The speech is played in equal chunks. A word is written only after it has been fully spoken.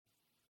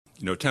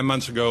10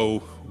 months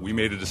ago, we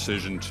made a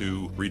decision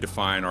to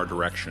redefine our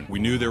direction. We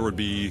knew there would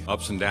be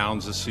ups and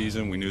downs this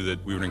season. We knew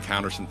that we would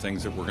encounter some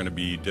things that were going to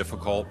be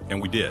difficult, and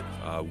we did.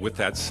 With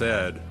that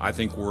said, I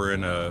think we're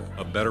in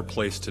a better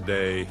place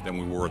today than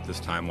we were at this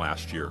time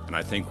last year. And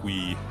I think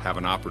we have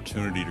an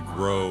opportunity to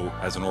grow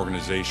as an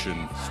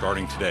organization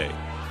starting today.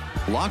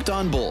 Locked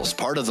On Bulls,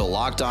 part of the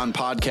Locked On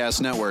Podcast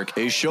Network,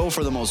 a show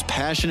for the most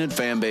passionate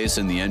fan base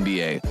in the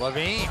NBA.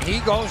 LaVine, he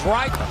goes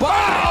right.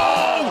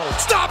 Oh!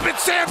 Stop it,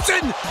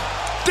 Samson!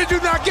 Did you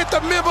not get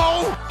the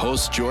memo?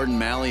 Hosts Jordan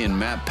Malley and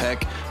Matt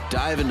Peck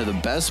dive into the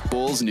best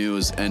Bulls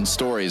news and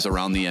stories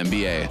around the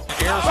NBA.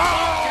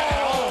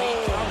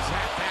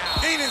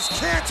 Enes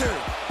Kanter,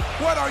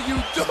 what are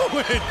you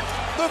doing?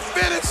 The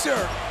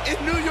finisher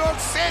in New York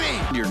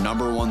City. Your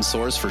number one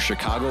source for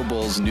Chicago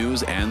Bulls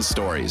news and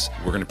stories.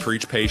 We're going to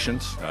preach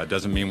patience.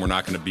 Doesn't mean we're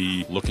not going to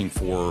be looking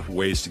for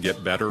ways to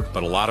get better,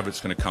 but a lot of it's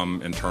going to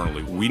come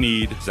internally. We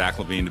need Zach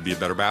LaVine to be a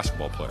better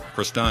basketball player.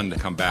 Chris Dunn to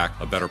come back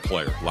a better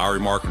player. Lauri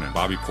Markkanen,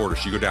 Bobby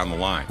Portis, you go down the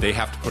line. They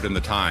have to put in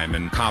the time,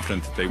 and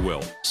confident that they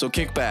will. So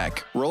kick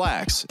back,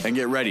 relax, and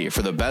get ready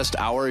for the best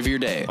hour of your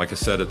day. Like I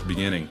said at the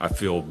beginning, I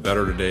feel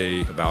better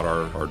today about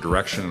our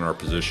direction and our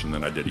position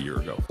than I did a year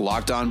ago.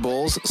 Locked On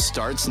Bulls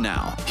starts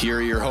now. Here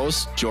are your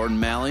hosts, Jordan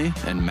Malley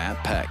and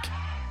Matt Peck.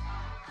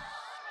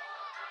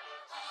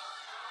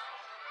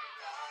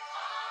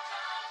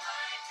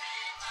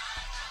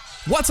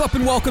 What's up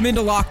and welcome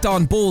into Locked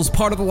On Bulls,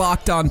 part of the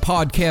Locked On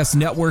Podcast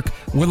Network.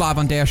 We're live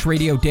on Dash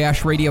Radio,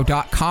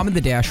 DashRadio.com, and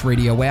the Dash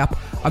Radio app.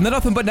 On the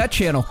Nothing But Net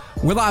channel,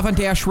 we're live on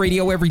Dash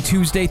Radio every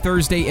Tuesday,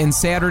 Thursday, and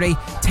Saturday,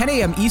 10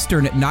 a.m.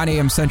 Eastern at 9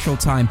 a.m. Central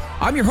Time.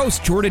 I'm your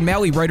host, Jordan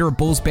Malley, writer of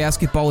Bulls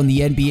basketball in the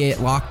NBA at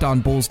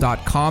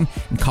LockedOnBulls.com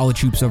and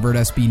college hoops over at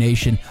SB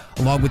Nation.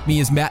 Along with me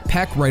is Matt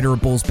Peck, writer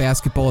of Bulls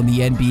basketball in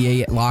the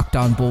NBA at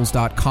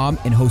LockedOnBulls.com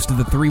and host of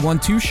the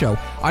 312 Show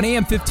on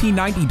AM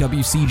 1590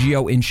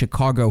 WCGO in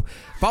Chicago.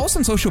 Follow us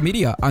on social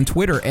media on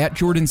Twitter at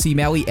Jordan C.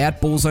 Malley,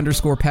 at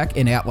Bulls_Peck,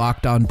 and at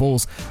Locked On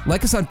Bulls.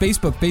 Like us on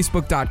Facebook,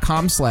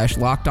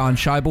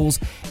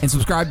 Facebook.com/LockedOnShyBulls, and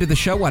subscribe to the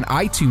show on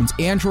iTunes,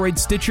 Android,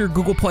 Stitcher,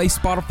 Google Play,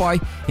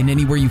 Spotify, and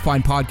anywhere you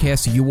find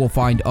podcasts, you will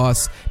find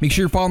us. Make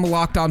sure you're following the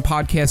Locked On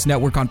Podcast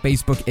Network on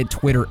Facebook and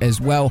Twitter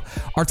as well.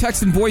 Our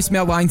text and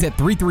voicemail lines at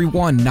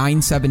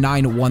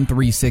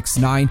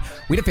 331-979-1369.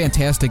 We had a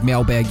fantastic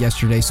mailbag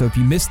yesterday, so if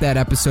you missed that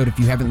episode, if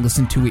you haven't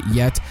listened to it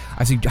yet,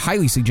 I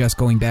highly suggest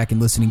going back and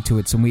listening to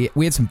it. So we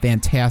had some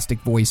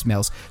fantastic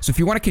voicemails. So if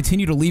you want to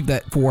continue to leave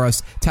that for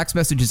us, text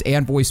messages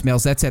and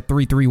voicemails, that's at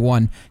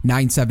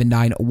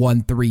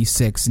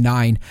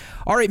 331-979-1369.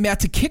 All right,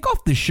 Matt, to kick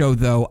off the show,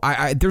 though,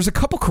 there's a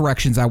couple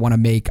corrections I want to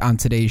make on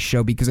today's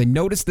show because I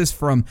noticed this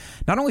from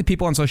not only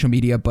people on social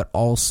media, but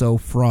also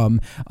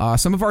from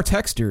some of our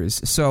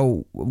texters.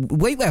 So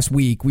late last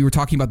week, we were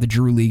talking about the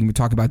Drew League, and we were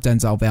talking about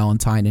Denzel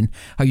Valentine and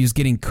how he was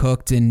getting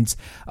cooked, and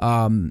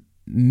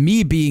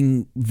me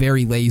being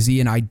very lazy,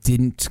 and I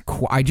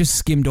just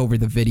skimmed over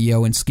the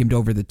video and skimmed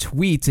over the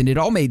tweets, and it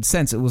all made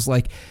sense. It was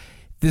like,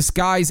 this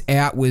guy's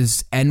 @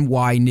 was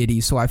NY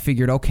Nitty, so I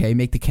figured, okay,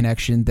 make the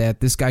connection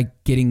that this guy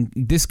cooking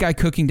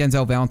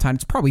Denzel Valentine,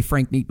 it's probably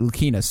Frank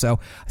Ntilikina. So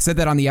I said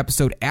that on the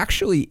episode.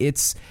 Actually,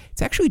 it's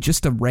actually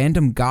just a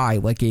random guy,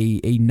 like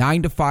a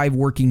 9-to-5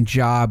 working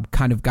job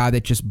kind of guy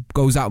that just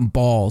goes out and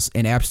balls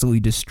and absolutely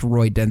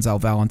destroyed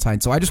Denzel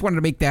Valentine. So I just wanted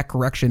to make that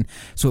correction,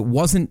 so it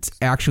wasn't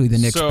actually the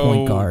Knicks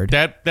point guard.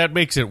 That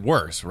makes it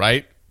worse,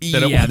 right?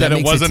 That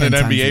it wasn't an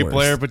NBA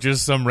player, but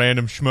just some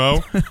random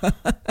schmo.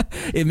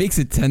 It makes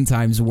it 10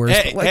 times worse.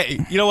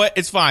 Hey, you know what?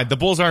 It's fine. The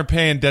Bulls aren't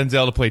paying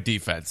Denzel to play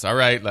defense. All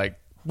right, like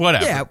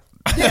whatever.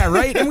 Yeah,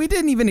 right. And we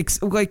didn't even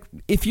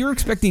if you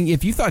thought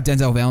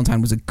Denzel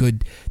Valentine was a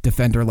good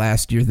defender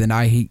last year, then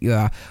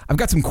I've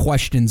got some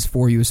questions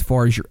for you as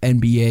far as your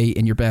NBA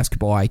and your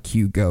basketball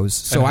IQ goes.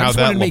 So and I how just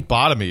that wanted to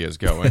lobotomy is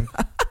going.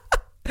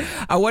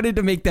 I wanted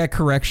to make that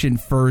correction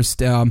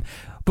first.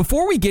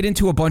 Before we get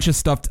into a bunch of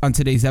stuff on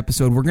today's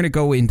episode, we're going to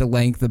go into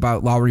length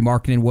about Lauri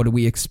Markkanen. What do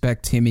we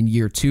expect him in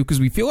year 2? Because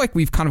we feel like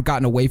we've kind of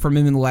gotten away from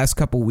him in the last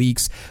couple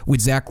weeks with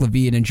Zach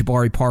LaVine and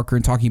Jabari Parker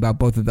and talking about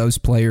both of those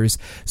players.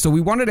 So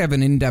we wanted to have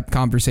an in-depth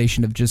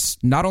conversation of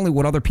just not only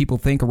what other people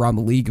think around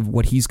the league of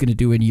what he's going to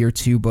do in year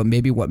 2, but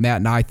maybe what Matt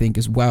and I think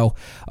as well.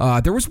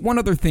 There was one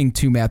other thing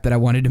too, Matt, that I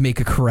wanted to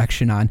make a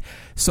correction on.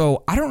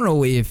 So I don't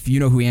know if you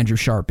know who Andrew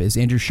Sharp is.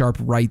 Andrew Sharp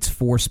writes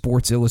for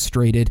Sports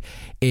Illustrated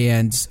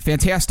and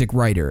fantastic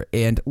writer.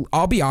 And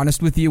I'll be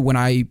honest with you, when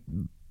I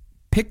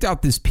picked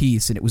out this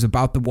piece, and it was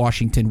about the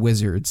Washington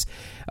Wizards,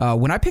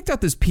 when I picked out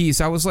this piece,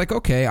 I was like,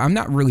 okay, I'm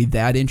not really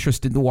that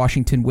interested in the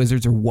Washington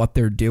Wizards or what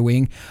they're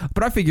doing,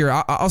 but I figure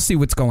I'll see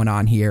what's going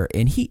on here.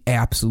 And he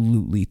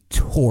absolutely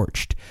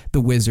torched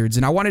the Wizards.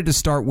 And I wanted to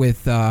start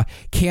with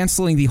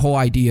canceling the whole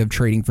idea of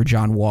trading for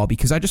John Wall,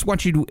 because I just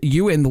want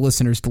you and the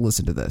listeners to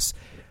listen to this.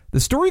 The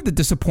story of the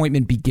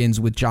disappointment begins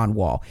with John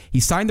Wall. He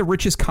signed the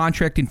richest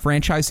contract in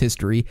franchise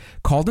history,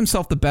 called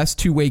himself the best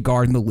two-way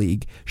guard in the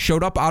league,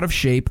 showed up out of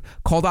shape,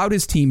 called out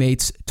his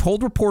teammates,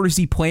 told reporters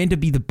he planned to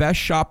be the best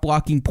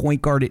shot-blocking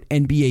point guard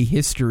in NBA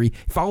history.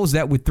 Follows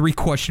that with 3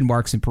 question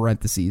marks in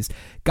parentheses.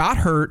 Got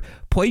hurt,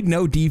 played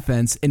no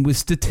defense, and was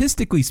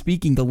statistically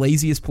speaking the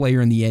laziest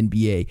player in the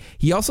NBA.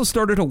 He also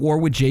started a war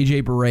with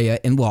JJ Barea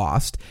and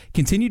lost,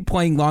 continued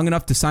playing long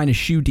enough to sign a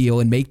shoe deal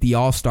and make the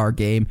All-Star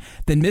game,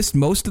 then missed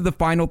most of the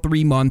final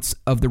 3 months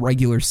of the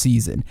regular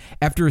season.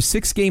 After a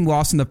 6-game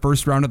loss in the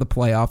first round of the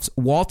playoffs,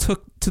 Wall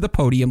took to the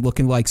podium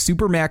looking like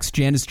Supermax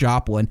Janis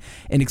Joplin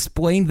and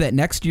explained that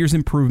next year's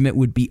improvement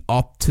would be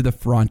up to the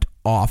front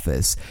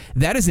office.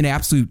 That is an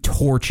absolute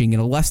torching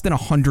in less than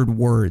 100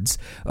 words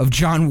of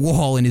John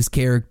Wall and his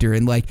character.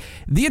 And like,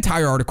 the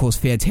entire article is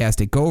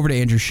fantastic. Go over to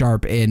Andrew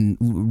Sharp and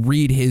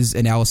read his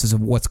analysis of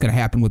what's going to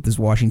happen with this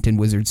Washington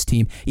Wizards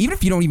team, even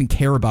if you don't even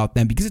care about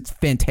them, because it's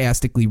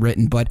fantastically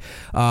written. But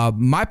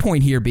my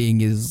point here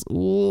being is,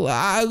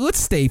 let's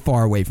stay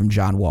far away from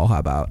John Wall. How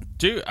about?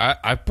 Dude,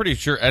 I'm pretty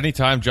sure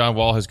anytime John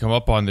Wall has come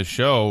up on the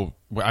show,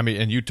 I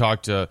mean, and you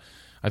talked to,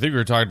 I think we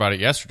were talking about it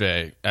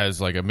yesterday as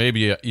like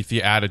if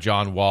you add a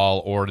John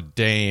Wall or a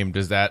Dame,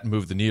 does that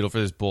move the needle for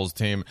this Bulls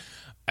team?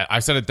 I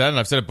said it then and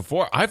I've said it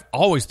before. I've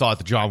always thought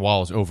that John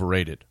Wall is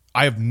overrated.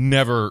 I have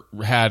never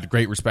had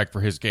great respect for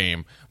his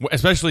game,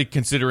 especially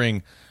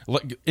considering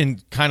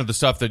in kind of the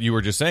stuff that you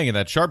were just saying in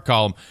that Sharp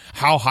column,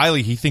 how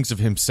highly he thinks of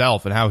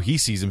himself and how he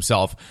sees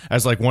himself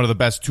as like one of the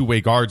best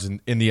two-way guards in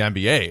the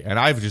NBA. And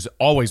I've just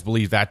always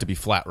believed that to be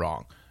flat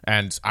wrong.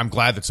 And I'm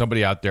glad that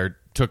somebody out there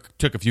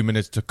took a few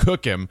minutes to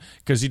cook him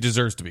because he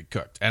deserves to be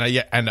cooked. And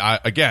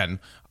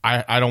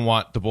I don't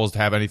want the Bulls to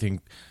have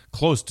anything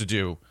close to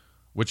do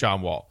with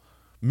John Wall.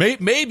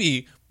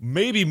 Maybe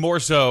more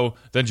so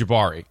than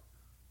Jabari.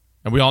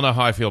 And we all know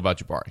how I feel about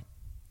Jabari.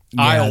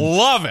 Yeah. I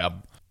love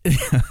him.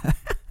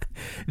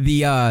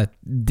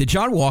 The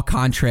John Wall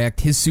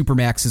contract, his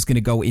Supermax is going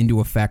to go into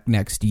effect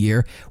next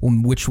year,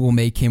 which will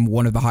make him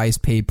one of the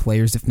highest paid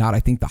players, if not, I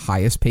think, the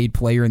highest paid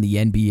player in the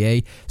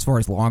NBA as far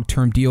as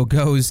long-term deal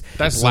goes.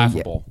 That's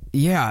laughable.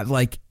 Yeah,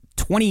 like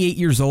 28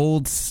 years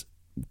old,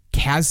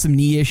 has some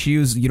knee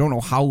issues. You don't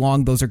know how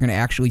long those are going to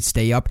actually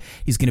stay up.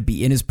 He's going to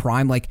be in his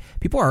prime. Like,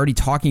 people are already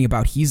talking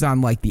about he's on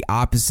like the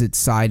opposite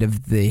side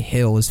of the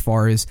hill as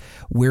far as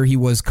where he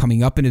was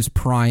coming up in his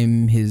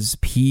prime, his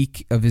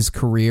peak of his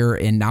career,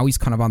 and now he's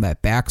kind of on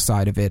that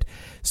backside of it.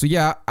 So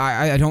yeah,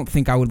 I don't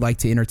think I would like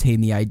to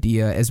entertain the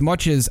idea as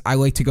much as I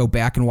like to go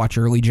back and watch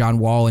early John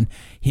Wall and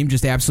him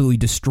just absolutely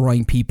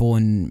destroying people.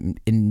 And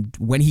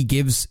when he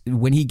gives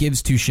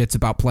two shits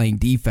about playing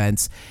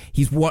defense,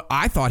 he's what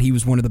I thought he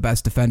was one of the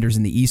best defenders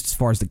in the East as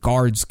far as the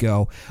guards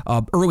go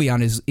early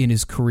on in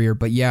his career.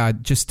 But yeah,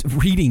 just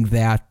reading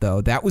that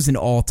though, that was an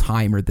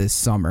all-timer this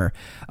summer.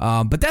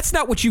 But that's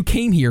not what you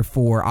came here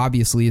for,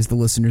 obviously, as the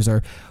listeners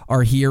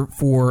are here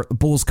for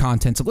Bulls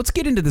content. So let's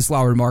get into this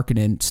Lauri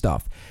Markkanen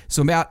stuff.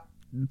 So Matt,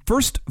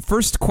 first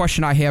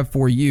question I have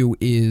for you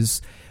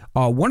is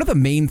one of the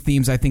main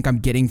themes I think I'm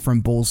getting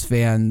from Bulls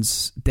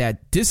fans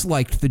that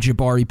disliked the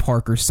Jabari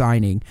Parker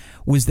signing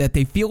was that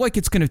they feel like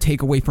it's going to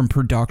take away from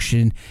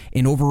production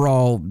and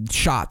overall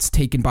shots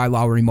taken by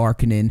Lauri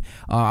Markkanen.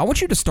 I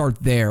want you to start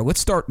there.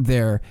 Let's start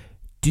there.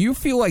 Do you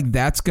feel like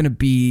that's going to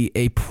be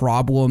a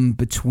problem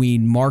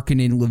between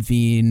Markkanen,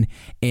 LaVine,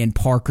 and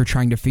Parker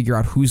trying to figure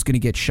out who's going to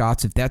get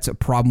shots? If that's a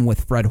problem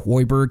with Fred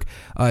Hoiberg,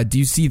 do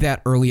you see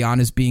that early on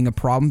as being a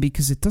problem?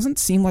 Because it doesn't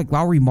seem like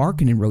Lauri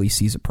Markkanen really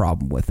sees a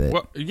problem with it.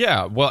 Well,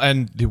 yeah. Well,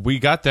 and we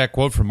got that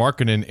quote from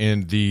Markkanen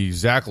in the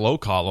Zach Lowe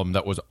column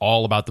that was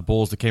all about the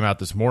Bulls that came out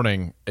this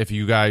morning. If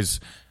you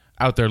guys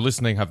out there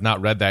listening have not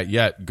read that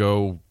yet,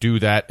 go do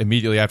that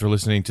immediately after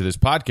listening to this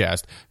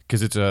podcast,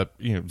 because it's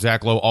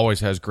Zach Lowe always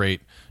has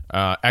great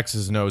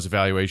X's and O's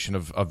evaluation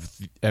of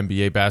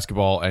NBA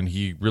basketball, and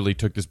he really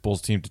took this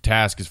Bulls team to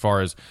task as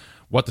far as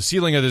what the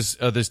ceiling of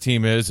this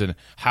team is and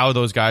how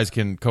those guys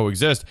can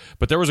coexist.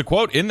 But there was a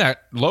quote in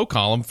that Lowe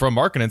column from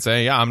Markkanen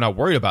saying, "Yeah, I'm not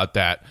worried about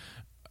that."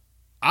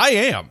 I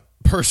am.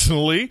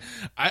 Personally,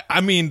 I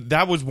mean,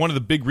 that was one of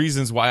the big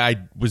reasons why I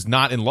was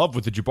not in love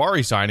with the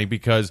Jabari signing,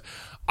 because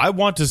I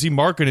want to see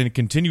Markkanen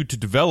continue to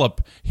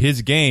develop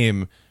his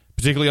game,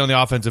 particularly on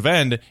the offensive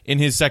end, in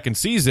his second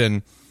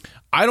season.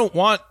 I don't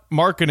want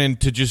Markkanen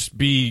to just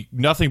be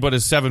nothing but a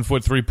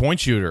 7-foot 3-point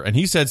shooter. And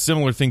he said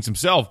similar things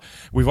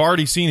himself. We've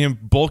already seen him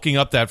bulking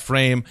up that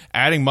frame,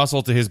 adding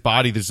muscle to his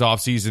body this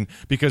offseason,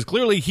 because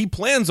clearly he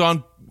plans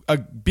on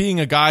being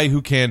a guy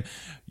who can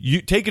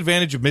take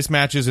advantage of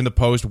mismatches in the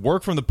post,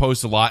 work from the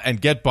post a lot,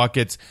 and get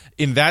buckets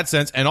in that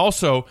sense, and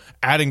also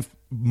adding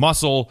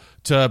muscle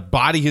to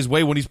body his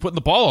way when he's putting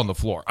the ball on the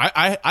floor.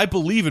 I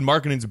believe in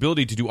Markkanen's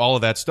ability to do all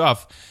of that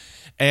stuff.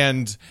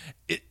 And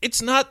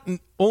it's not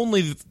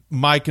only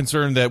my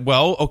concern that,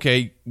 well,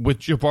 okay, with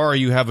Jabari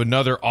you have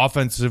another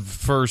offensive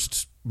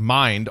first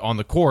mind on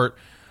the court,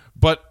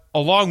 but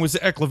along with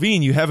Zach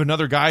LaVine, you have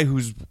another guy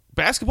whose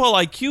basketball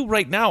IQ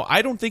right now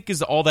I don't think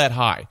is all that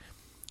high.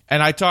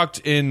 And I talked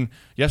in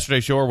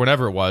yesterday's show or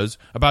whenever it was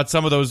about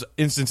some of those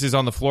instances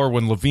on the floor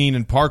when LaVine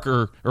and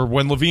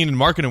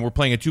Markkanen were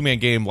playing a two-man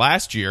game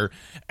last year,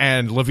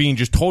 and LaVine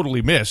just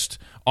totally missed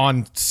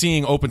on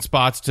seeing open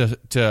spots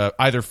to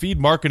either feed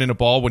Markkanen a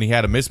ball when he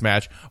had a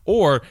mismatch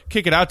or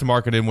kick it out to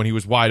Markkanen when he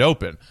was wide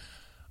open.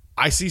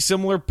 I see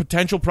similar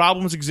potential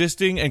problems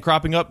existing and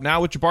cropping up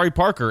now with Jabari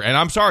Parker. And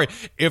I'm sorry,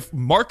 if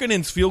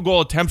Markkanen's field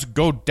goal attempts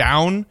go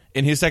down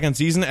in his second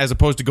season as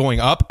opposed to going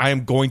up, I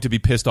am going to be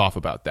pissed off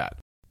about that.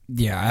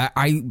 Yeah,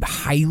 I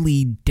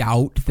highly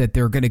doubt that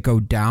they're going to go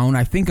down.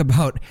 I think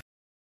about...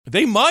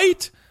 They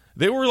might.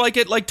 They were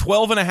at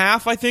 12 and a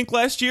half, I think,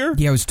 last year.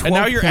 Yeah, it was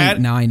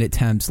 12.9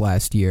 attempts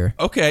last year.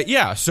 Okay,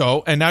 yeah.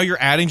 So, and now you're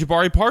adding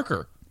Jabari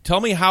Parker. Tell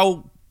me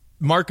how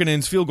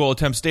Markkanen's field goal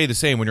attempts stay the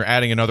same when you're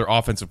adding another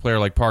offensive player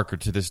like Parker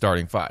to the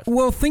starting five.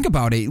 Well, think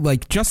about it.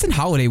 Justin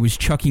Holiday was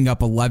chucking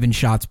up 11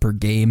 shots per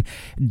game.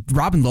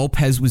 Robin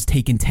Lopez was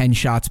taking 10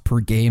 shots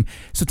per game.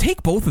 So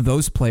take both of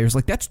those players.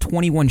 That's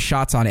 21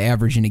 shots on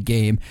average in a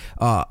game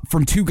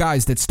from two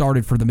guys that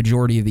started for the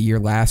majority of the year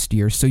last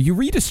year. So you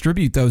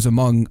redistribute those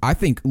among, I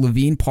think,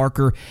 LaVine,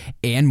 Parker,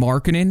 and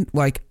Markkanen.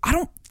 I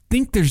don't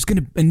think there's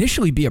going to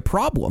initially be a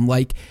problem.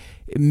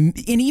 And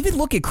even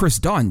look at Chris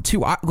Dunn,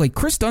 too.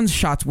 Chris Dunn's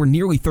shots were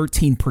nearly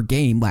 13 per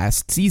game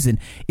last season.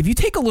 If you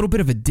take a little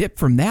bit of a dip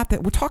from that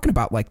we're talking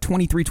about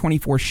 23,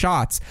 24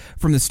 shots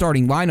from the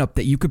starting lineup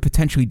that you could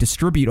potentially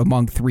distribute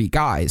among three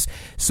guys.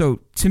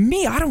 So to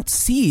me, I don't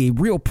see a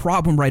real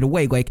problem right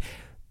away.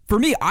 For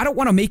me, I don't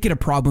want to make it a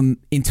problem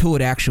until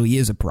it actually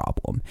is a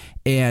problem.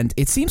 And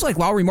it seems like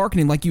Lauri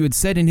Markkanen, like you had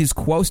said in his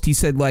quote, he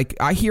said,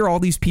 I hear all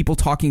these people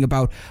talking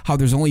about how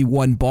there's only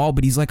one ball,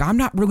 but he's like, I'm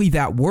not really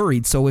that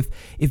worried. So if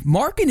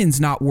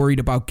Markkanen's not worried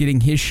about getting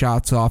his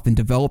shots off and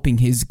developing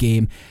his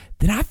game,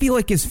 then I feel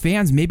like as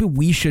fans, maybe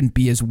we shouldn't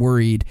be as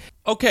worried.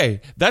 Okay,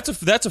 that's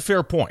a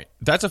fair point.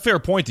 That's a fair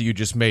point that you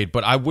just made,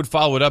 but I would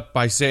follow it up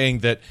by saying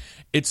that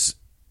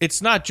it's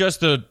not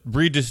just the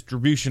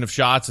redistribution of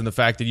shots and the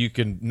fact that you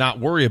can not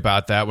worry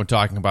about that when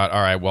talking about,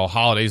 all right, well,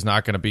 Holiday's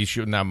not going to be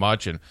shooting that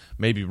much, and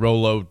maybe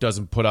Rolo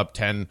doesn't put up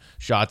 10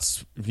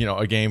 shots,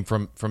 a game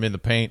from in the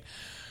paint.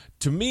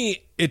 To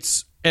me,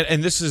 it's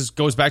and this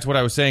goes back to what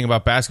I was saying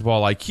about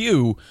basketball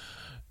IQ.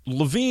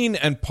 LaVine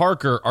and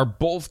Parker are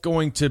both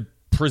going to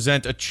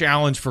present a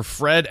challenge for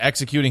Fred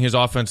executing his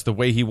offense the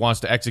way he wants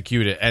to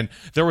execute it. And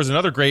there was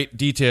another great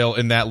detail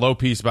in that low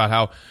piece about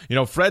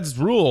how, Fred's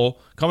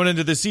rule coming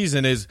into this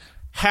season is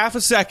half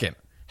a second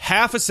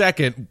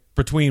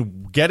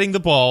between getting the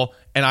ball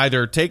and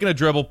either taking a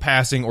dribble,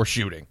 passing, or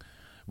shooting.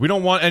 We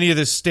don't want any of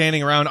this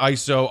standing around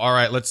ISO. All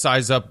right, let's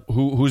size up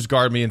who's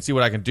guard me and see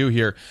what I can do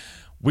here.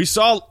 We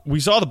saw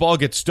the ball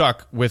get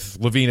stuck with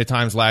LaVine at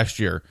times last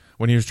year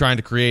when he was trying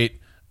to create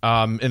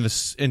in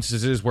the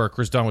instances where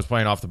Chris Dunn was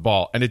playing off the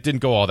ball, and it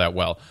didn't go all that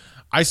well.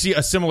 I see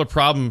a similar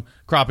problem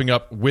cropping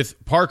up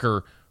with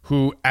Parker,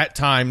 who at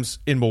times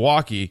in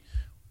Milwaukee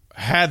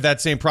had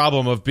that same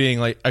problem of being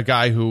a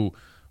guy who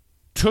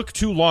took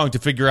too long to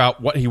figure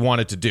out what he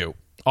wanted to do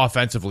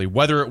offensively,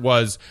 whether it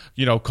was,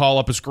 call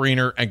up a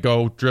screener and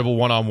go dribble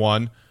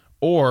one-on-one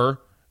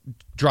or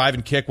drive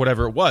and kick,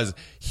 whatever it was.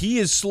 He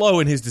is slow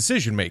in his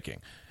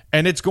decision-making,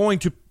 and it's going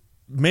to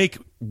make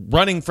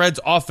running Fred's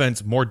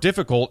offense more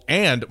difficult,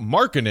 and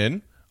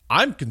Markkanen,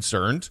 I'm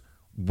concerned,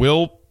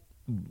 will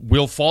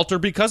falter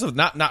because of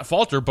not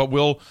falter, but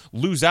will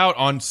lose out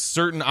on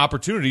certain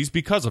opportunities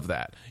because of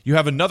that. You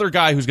have another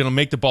guy who's going to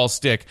make the ball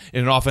stick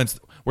in an offense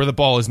where the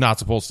ball is not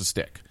supposed to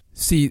stick.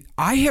 See,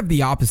 I have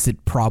the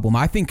opposite problem.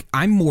 I think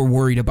I'm more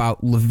worried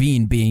about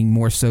LaVine being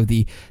more so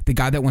the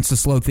guy that wants to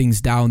slow things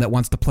down, that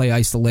wants to play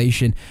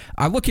isolation.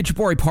 I look at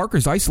Jabari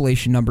Parker's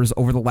isolation numbers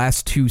over the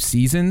last two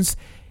seasons.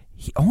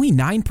 Only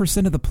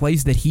 9% of the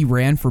plays that he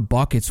ran for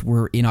buckets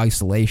were in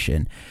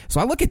isolation. So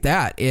I look at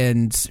that,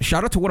 and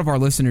shout out to one of our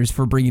listeners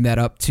for bringing that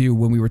up too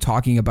when we were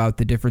talking about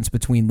the difference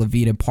between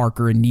LaVine and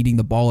Parker and needing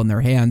the ball in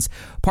their hands.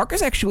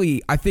 Parker's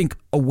actually, I think,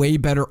 a way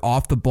better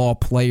off-the-ball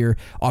player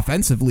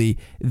offensively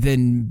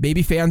than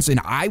maybe fans, and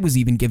I was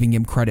even giving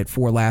him credit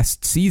for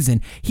last season.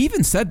 He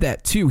even said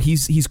that too.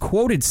 He's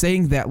quoted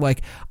saying that,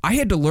 I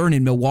had to learn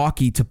in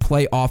Milwaukee to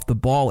play off the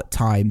ball at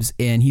times,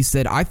 and he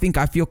said, I think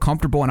I feel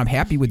comfortable and I'm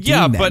happy with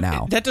doing that now.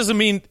 That doesn't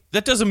mean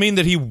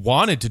that he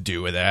wanted to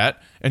do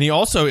that. And he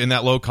also, in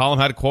that low column,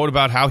 had a quote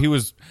about how he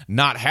was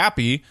not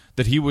happy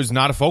that he was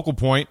not a focal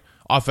point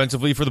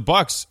offensively for the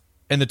Bucks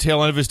in the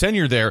tail end of his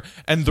tenure there.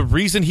 And the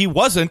reason he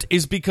wasn't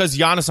is because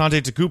Giannis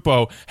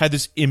Antetokounmpo had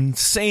this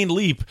insane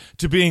leap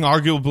to being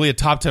arguably a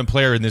top 10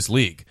 player in this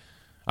league.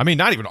 I mean,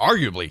 not even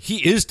arguably.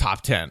 He is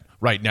top 10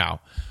 right now.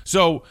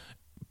 So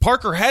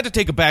Parker had to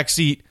take a back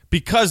seat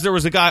because there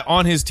was a guy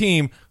on his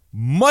team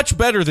much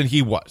better than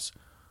he was.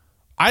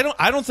 I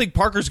don't think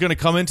Parker's going to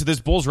come into this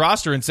Bulls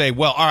roster and say,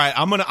 well, all right,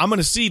 I'm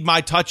gonna cede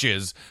my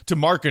touches to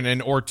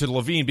Markkanen or to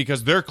LaVine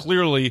because they're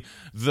clearly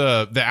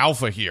the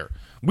alpha here.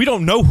 We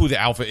don't know who the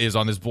alpha is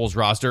on this Bulls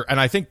roster, and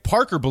I think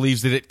Parker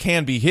believes that it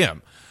can be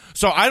him.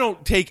 So I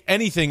don't take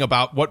anything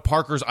about what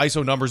Parker's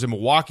ISO numbers in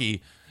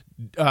Milwaukee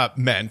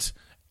meant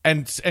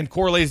and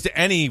correlates to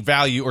any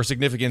value or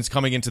significance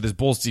coming into this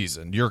Bulls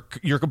season. You're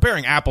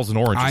comparing apples and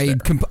oranges.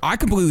 I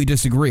completely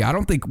disagree. I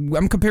don't think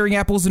I'm comparing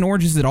apples and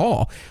oranges at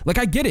all. Like,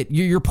 I get it.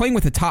 You're playing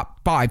with a top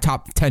 5,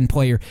 top 10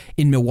 player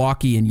in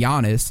Milwaukee and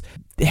Giannis.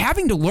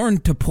 Having to learn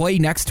to play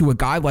next to a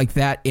guy like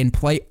that and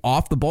play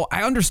off the ball,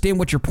 I understand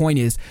what your point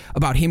is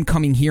about him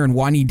coming here and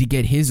wanting to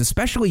get his,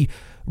 especially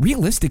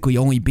realistically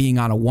only being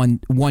on a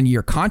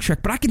one-year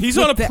contract. But he's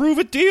on a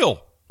prove-it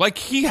deal. Like,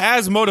 he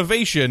has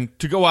motivation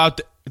to go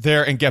out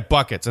there and get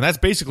buckets, and that's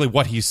basically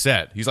what he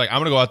said. He's like, I'm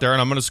going to go out there and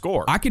I'm going to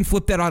score. I can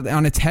flip that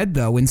on its head,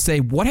 though, and say,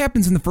 what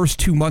happens in the first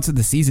 2 months of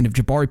the season if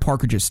Jabari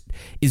Parker just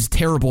is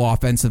terrible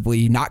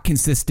offensively, not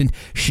consistent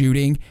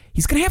shooting?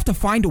 He's going to have to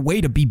find a way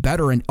to be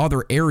better in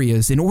other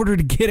areas in order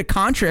to get a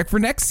contract for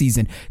next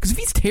season. Because if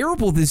he's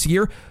terrible this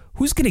year,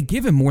 who's going to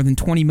give him more than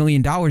 $20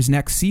 million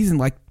next season?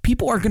 Like,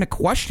 people are going to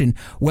question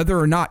whether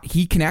or not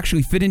he can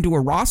actually fit into a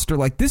roster.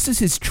 Like, this is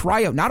his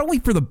tryout, not only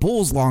for the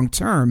Bulls long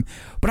term,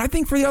 but I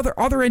think for the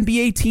other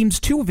NBA teams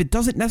too, if it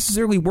doesn't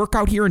necessarily work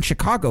out here in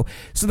Chicago.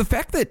 So the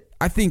fact that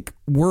I think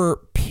we're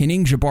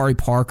pinning Jabari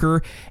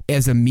Parker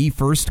as a me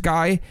first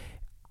guy,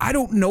 I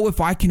don't know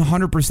if I can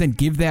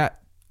 100%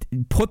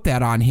 put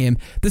that on him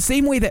the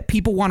same way that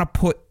people want to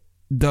put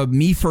the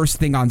me first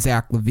thing on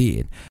Zach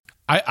LaVine.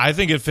 I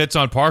think it fits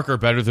on Parker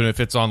better than it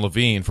fits on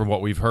LaVine from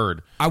what we've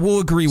heard. I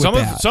will agree with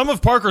that. Some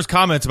of Parker's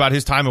comments about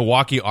his time in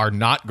Milwaukee are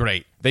not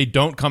great. They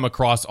don't come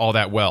across all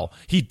that well.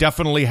 He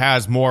definitely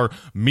has more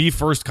me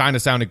first kind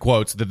of sounding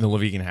quotes than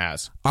LaVine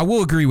has. I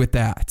will agree with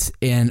that.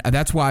 And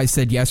that's why I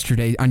said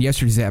on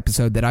yesterday's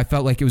episode that I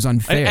felt like it was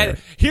unfair.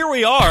 And here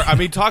we are. I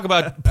mean, talk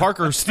about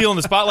Parker stealing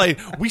the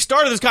spotlight. We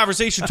started this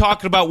conversation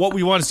talking about what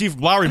we want to see from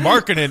Lauri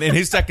Markkanen in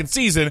his second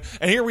season,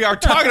 and here we are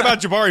talking about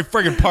Jabari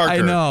friggin' Parker. I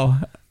know.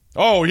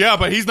 Oh, yeah,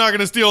 but he's not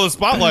going to steal the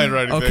spotlight or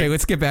anything. Okay,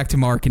 let's get back to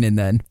Markkanen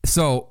then.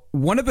 So,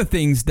 one of the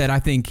things that I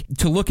think,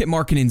 to look at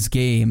Markkanen's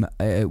game,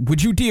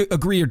 would you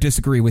agree or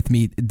disagree with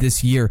me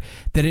this year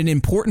that an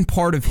important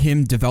part of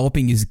him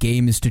developing his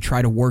game is to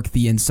try to work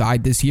the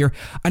inside this year?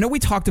 I know we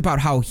talked about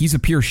how he's a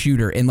pure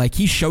shooter, and like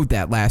he showed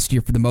that last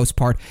year for the most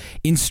part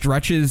in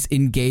stretches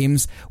in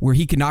games where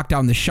he could knock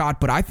down the shot,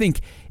 but I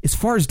think as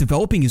far as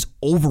developing his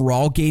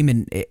overall game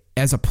and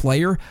as a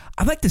player,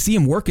 I'd like to see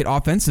him work it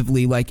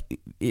offensively, like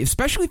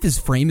especially if his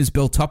frame is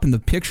built up in the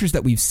pictures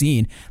that we've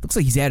seen. Looks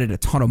like he's added a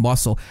ton of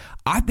muscle.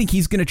 I think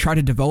he's going to try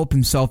to develop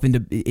himself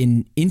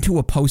into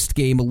a post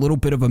game, a little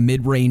bit of a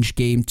mid-range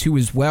game too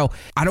as well.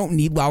 I don't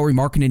need Lauri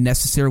Markkanen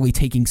necessarily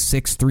taking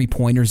 6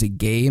 3-pointers a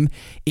game.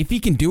 If he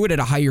can do it at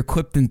a higher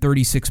clip than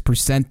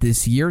 36%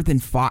 this year,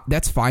 then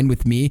that's fine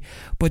with me.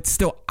 But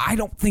still, I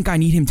don't think I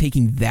need him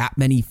taking that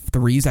many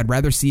threes. I'd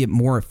rather see it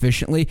more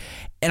efficiently.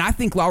 And I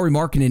think Lauri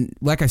Markkanen,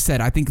 like I said,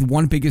 I think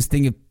one biggest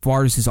thing as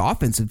far as his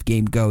offensive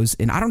game goes,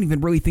 and I don't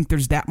even really think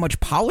there's that much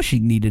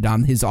polishing needed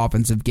on his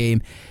offensive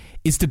game,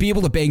 is to be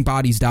able to bang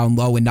bodies down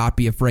low and not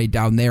be afraid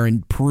down there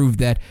and prove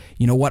that,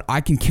 you know what, I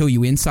can kill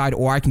you inside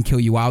or I can kill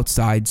you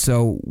outside.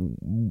 So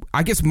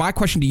I guess my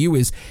question to you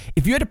is,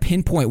 if you had to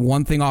pinpoint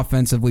one thing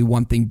offensively,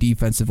 one thing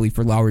defensively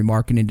for Lauri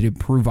Markkanen to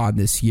improve on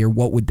this year,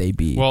 what would they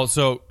be? Well,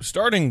 so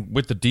starting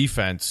with the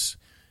defense,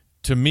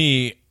 to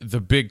me,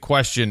 the big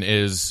question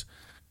is,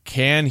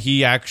 can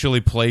he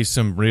actually play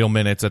some real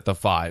minutes at the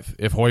 5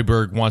 if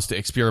Hoiberg wants to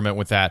experiment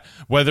with that?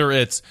 Whether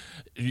it's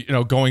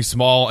going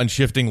small and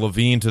shifting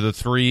LaVine to the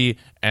 3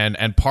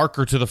 and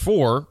Parker to the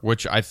 4,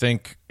 which I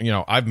think,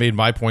 I've made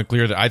my point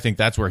clear that I think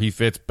that's where he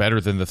fits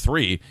better than the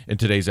 3 in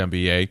today's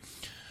NBA.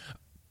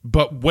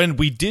 But when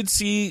we did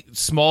see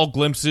small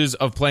glimpses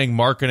of playing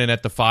Markkanen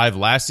at the 5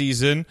 last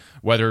season,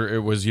 whether it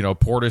was,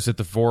 Portis at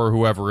the 4 or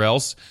whoever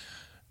else,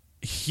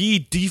 he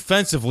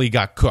defensively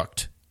got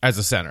cooked as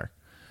a center.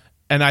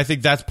 And I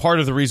think that's part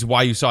of the reason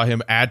why you saw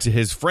him add to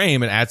his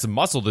frame and add some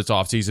muscle this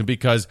offseason,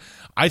 because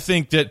I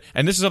think that,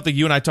 and this is something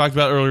you and I talked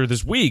about earlier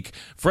this week,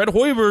 Fred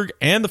Hoiberg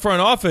and the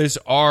front office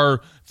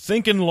are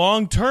thinking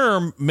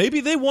long-term,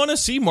 maybe they want to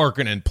see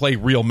Markkanen play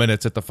real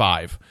minutes at the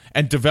 5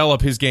 and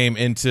develop his game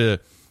into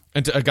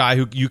a guy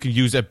who you can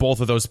use at both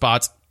of those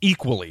spots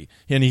equally,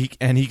 and he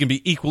can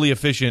be equally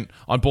efficient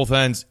on both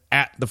ends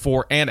at the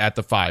 4 and at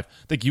the 5.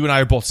 I think you and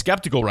I are both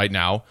skeptical right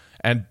now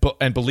and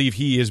believe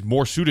he is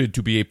more suited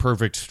to be a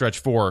perfect stretch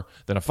 4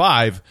 than a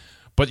 5,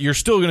 but you're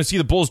still going to see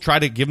the Bulls try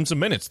to give him some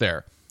minutes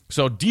there.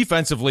 So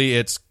defensively,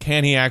 it's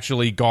can he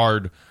actually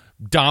guard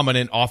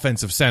dominant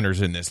offensive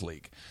centers in this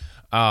league?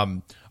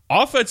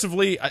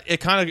 Offensively,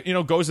 it kind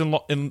of goes in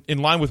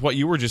line with what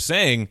you were just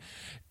saying,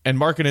 and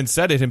Markkanen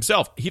said it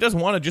himself. He doesn't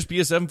want to just be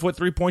a 7-foot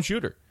 3-point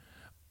shooter.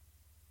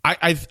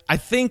 I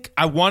think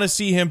I want to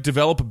see him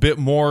develop a bit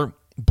more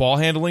ball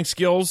handling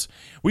skills.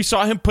 We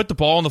saw him put the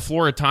ball on the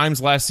floor at times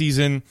last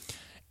season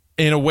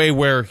in a way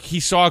where he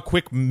saw a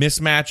quick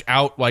mismatch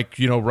out,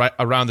 right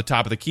around the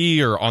top of the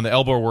key or on the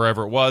elbow or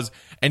wherever it was,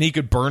 and he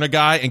could burn a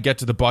guy and get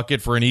to the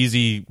bucket for an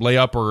easy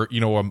layup or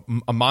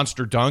a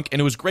monster dunk. And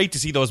it was great to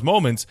see those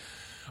moments.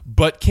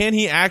 But can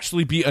he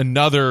actually be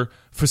another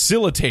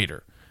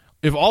facilitator?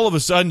 If all of a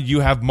sudden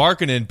you have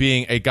Markkanen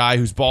being a guy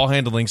whose ball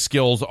handling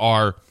skills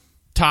are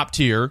top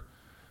tier,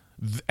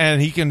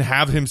 and he can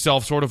have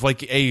himself sort of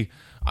like a,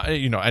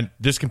 and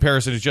this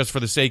comparison is just for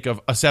the sake of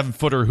a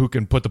 7-footer who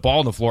can put the ball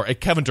on the floor, a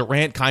Kevin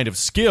Durant kind of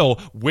skill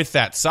with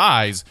that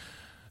size,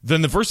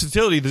 then the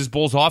versatility of this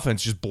Bulls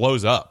offense just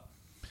blows up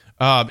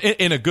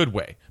in a good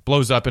way,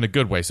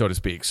 so to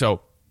speak.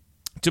 So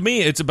to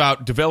me, it's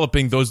about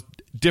developing those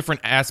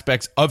different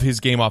aspects of his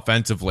game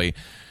offensively.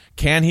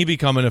 Can he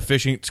become an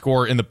efficient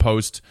scorer in the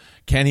post?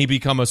 Can he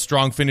become a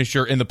strong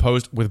finisher in the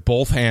post with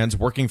both hands,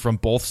 working from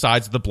both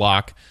sides of the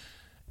block?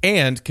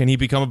 And can he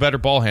become a better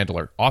ball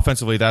handler?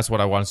 Offensively, that's what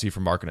I want to see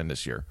from Markkanen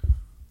this year.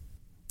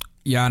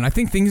 Yeah, and I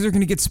think things are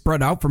going to get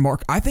spread out for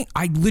Mark.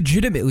 I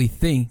legitimately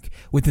think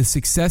with the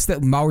success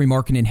that Lauri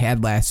Markkanen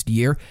had last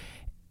year,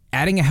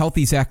 adding a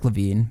healthy Zach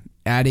LaVine,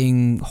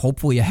 adding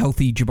hopefully a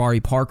healthy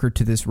Jabari Parker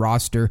to this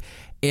roster,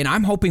 and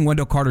I'm hoping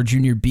Wendell Carter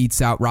Jr.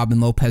 beats out Robin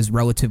Lopez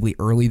relatively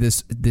early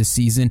this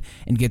season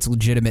and gets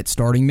legitimate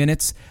starting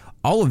minutes.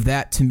 All of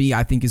that, to me,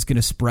 I think is going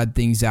to spread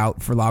things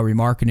out for Lauri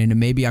Markkanen, and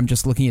maybe I'm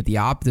just looking at the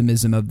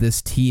optimism of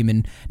this team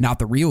and not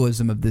the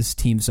realism of this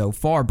team so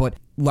far, but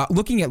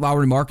looking at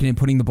Lauri Markkanen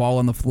putting the ball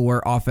on the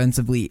floor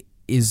offensively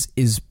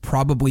is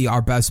probably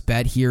our best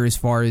bet here as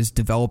far as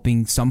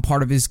developing some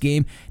part of his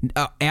game.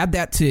 Add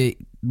that to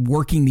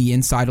working the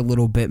inside a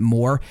little bit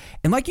more.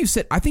 And like you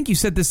said, I think you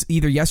said this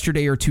either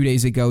yesterday or 2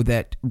 days ago,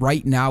 that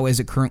right now as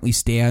it currently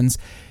stands,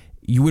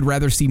 you would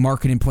rather see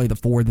Markkanen play the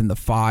 4 than the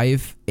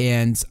 5.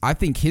 And I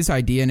think his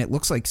idea, and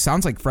it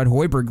sounds like Fred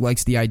Hoiberg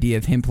likes the idea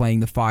of him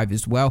playing the 5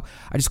 as well.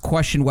 I just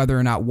question whether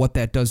or not what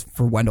that does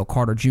for Wendell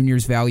Carter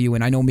Jr.'s value,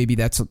 and I know maybe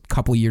that's a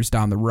couple of years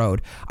down the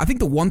road. I think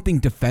the one thing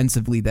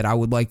defensively that I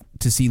would like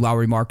to see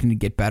Lauri Markkanen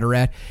get better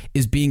at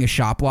is being a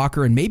shot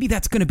blocker, and maybe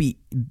that's going to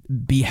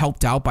be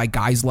helped out by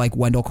guys like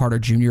Wendell Carter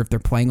Jr. if they're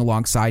playing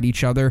alongside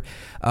each other.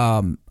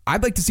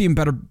 I'd like to see him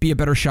be a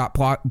better shot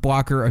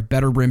blocker, a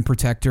better rim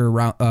protector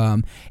around.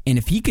 And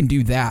if he can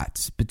do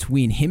that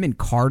between him and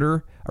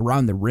Carter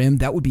around the rim,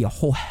 that would be a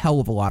whole hell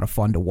of a lot of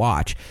fun to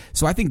watch.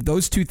 So I think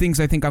those two things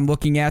I'm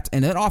looking at.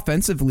 And then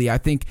offensively, I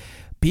think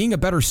being a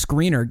better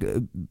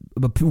screener,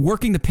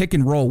 working the pick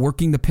and roll,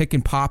 working the pick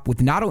and pop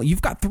with not only,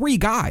 you've got three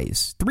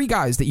guys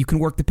that you can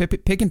work the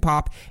pick and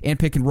pop and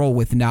pick and roll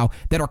with now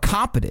that are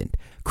competent.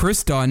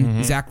 Chris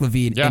Dunn, Zach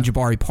LaVine, and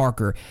Jabari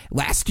Parker.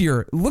 Last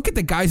year, look at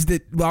the guys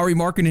that Lauri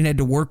Markkanen had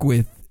to work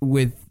with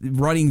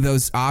running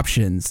those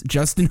options.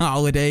 Justin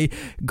Holiday,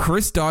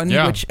 Chris Dunn,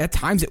 which at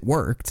times it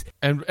worked.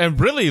 And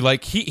really,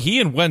 like, he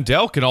and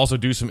Wendell can also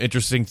do some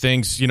interesting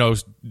things,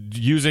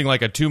 using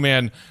like a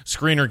 2-man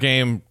screener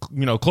game,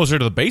 closer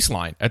to the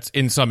baseline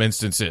in some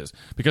instances.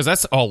 Because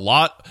that's a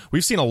lot.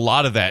 We've seen a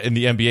lot of that in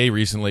the NBA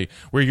recently,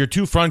 where your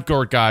 2 front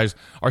court guys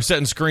are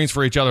setting screens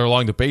for each other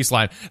along the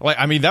baseline.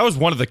 That was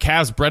one of the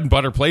Cavs' bread and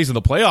butter plays in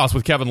the playoffs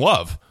with Kevin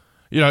Love.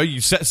 You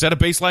set a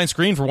baseline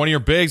screen for one of your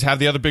bigs, have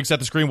the other big set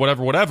the screen,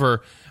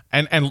 whatever,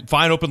 and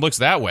find open looks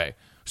that way.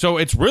 So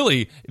it's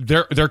really,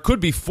 there could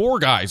be 4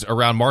 guys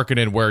around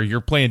Markkanen where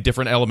you're playing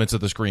different elements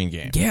of the screen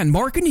game. Yeah, and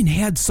Markkanen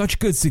had such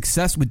good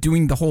success with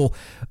doing the whole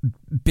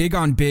big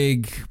on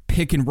big,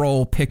 pick and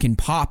roll, pick and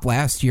pop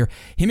last year.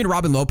 Him and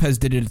Robin Lopez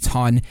did it a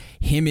ton.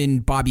 Him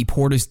and Bobby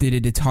Portis did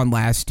it a ton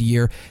last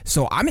year.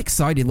 So I'm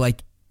excited,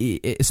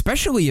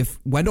 especially if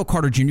Wendell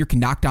Carter Jr. can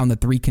knock down the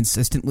 3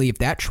 consistently, if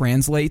that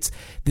translates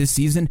this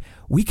season,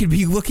 we could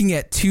be looking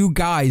at 2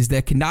 guys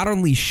that can not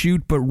only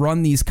shoot but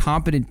run these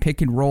competent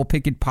pick and roll,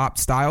 pick and pop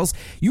styles.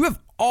 You have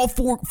all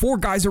four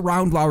guys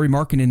around Lauri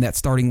Markkanen in that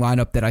starting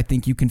lineup that I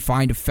think you can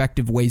find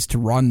effective ways to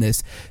run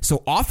this.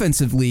 So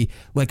offensively,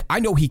 I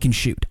know he can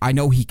shoot. I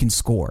know he can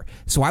score.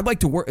 So I'd like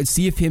to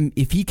see if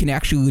he can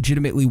actually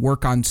legitimately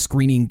work on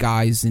screening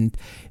guys and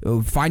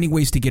finding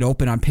ways to get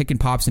open on pick and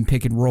pops and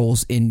pick and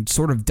rolls and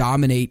sort of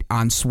dominate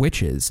on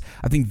switches.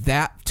 I think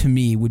that, to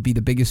me, would be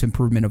the biggest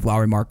improvement of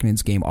Lauri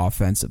Markkanen's game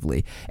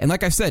offensively. And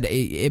like I said,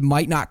 it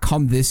might not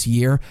come this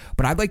year,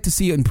 but I'd like to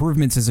see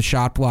improvements as a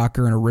shot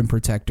blocker and a rim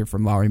protector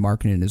from Lauri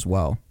Markkanen as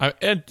well.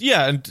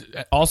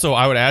 And also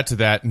I would add to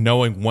that,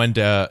 knowing when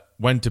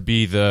to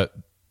be the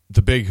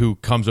big who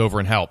comes over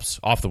and helps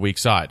off the weak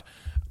side,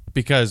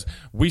 because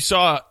we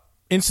saw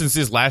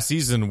instances last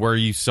season where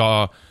you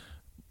saw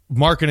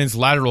Markkanen's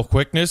lateral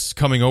quickness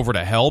coming over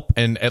to help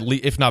and at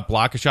least, if not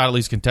block a shot, at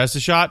least contest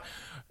a shot.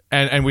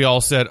 And we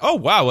all said, oh,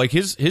 wow,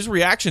 his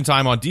reaction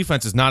time on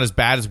defense is not as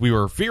bad as we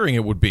were fearing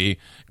it would be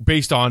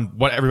based on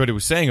what everybody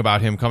was saying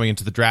about him coming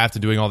into the draft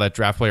and doing all that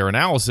draft player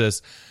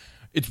analysis.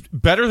 It's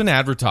better than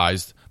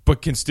advertised,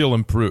 but can still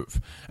improve.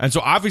 And so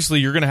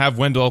obviously you're going to have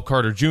Wendell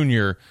Carter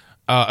Jr.,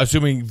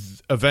 assuming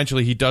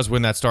eventually he does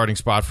win that starting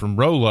spot from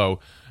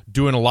Rolo,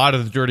 doing a lot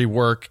of the dirty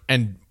work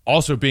and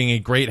also being a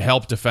great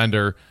help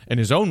defender in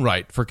his own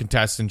right for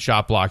contests and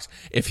shot blocks.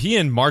 If he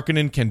and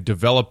Markkanen can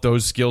develop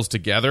those skills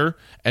together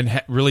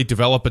and really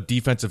develop a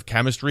defensive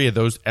chemistry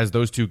as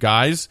those 2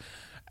 guys,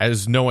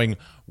 as knowing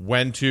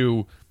when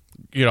to,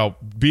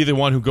 be the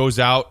one who goes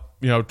out,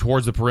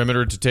 towards the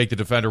perimeter to take the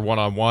defender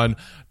one-on-one,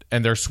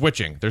 and they're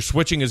switching. Their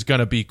switching is going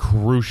to be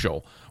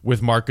crucial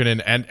with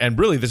Markkanen and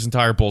really this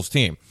entire Bulls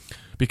team,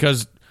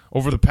 because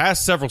over the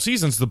past several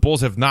seasons, the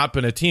Bulls have not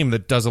been a team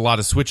that does a lot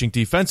of switching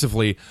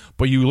defensively,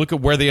 but you look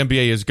at where the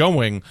NBA is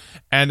going,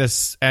 and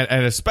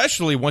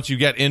especially once you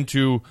get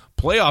into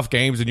playoff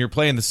games and you're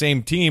playing the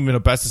same team in a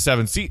best of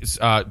seven series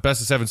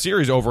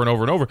over and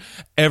over and over,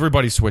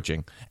 everybody's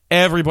switching.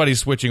 Everybody's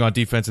switching on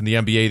defense in the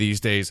NBA these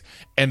days,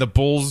 and the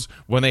Bulls,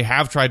 when they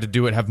have tried to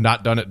do it, have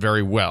not done it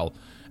very well.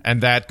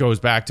 And that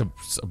goes back to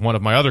one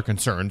of my other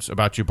concerns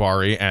about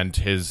Jabari and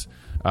his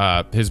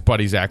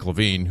buddy Zach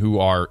LaVine, who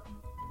are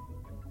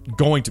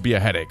going to be a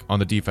headache on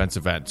the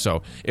defensive end.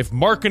 So if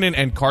Markkanen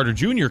and Carter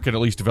Jr. can at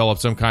least develop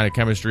some kind of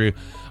chemistry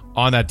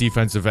on that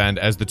defensive end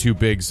as the two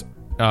bigs,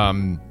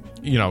 in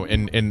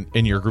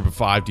your group of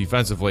five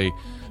defensively,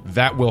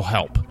 that will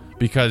help.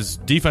 Because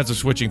defensive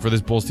switching for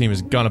this Bulls team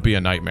is going to be a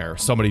nightmare.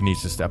 Somebody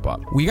needs to step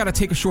up. We got to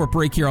take a short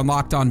break here on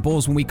Locked On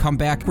Bulls. When we come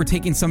back, we're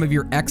taking some of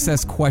your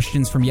excess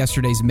questions from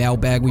yesterday's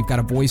mailbag. We've got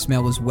a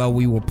voicemail as well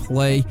we will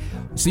play.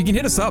 So you can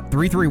hit us up,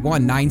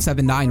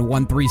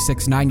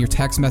 331-979-1369. Your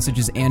text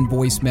messages and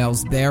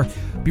voicemails there.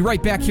 Be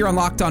right back here on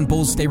Locked On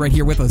Bulls. Stay right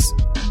here with us.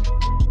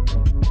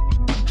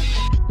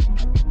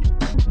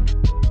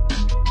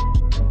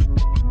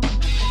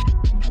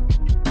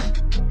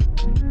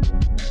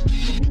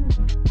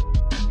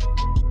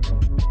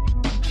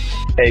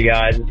 Hey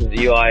guys, this is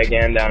Eli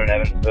again down in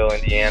Evansville,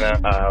 Indiana.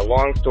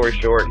 Long story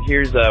short,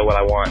 here's what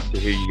I want to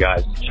hear you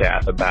guys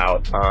chat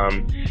about.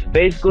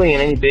 Basically,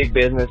 in any big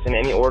business, in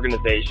any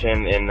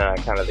organization in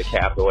kind of the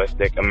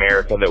capitalistic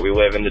America that we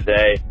live in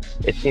today,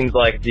 it seems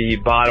like the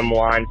bottom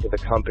line to the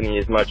company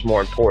is much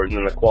more important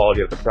than the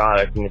quality of the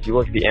product. And if you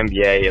look at the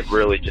NBA, it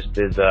really just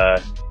is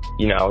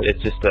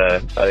it's just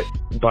a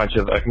bunch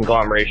of a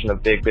conglomeration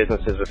of big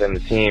businesses within the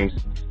teams.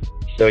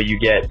 So you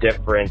get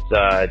different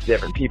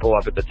people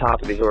up at the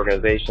top of these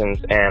organizations,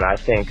 and I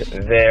think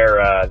their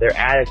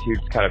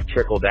attitudes kind of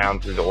trickle down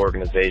through the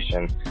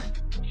organization.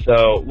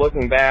 So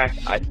looking back,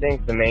 I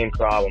think the main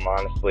problem,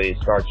 honestly,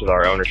 starts with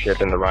our ownership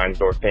in the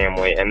Reinsdorf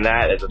family, and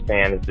that, as a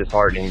fan, is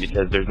disheartening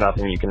because there's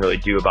nothing you can really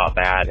do about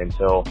that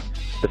until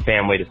the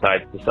family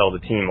decides to sell the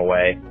team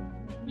away.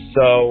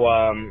 So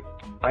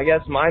I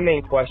guess my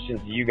main question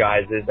to you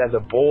guys is, as a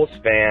Bulls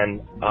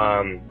fan,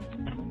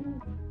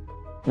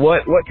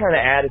 What kind of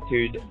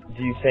attitude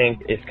do you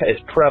think is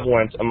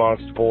prevalent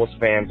amongst Bulls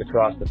fans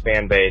across the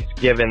fan base,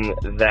 given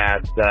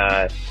that,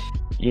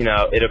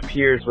 it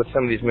appears with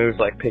some of these moves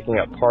like picking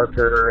up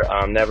Parker,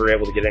 never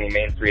able to get any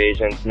main free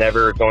agents,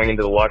 never going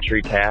into the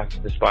luxury tax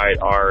despite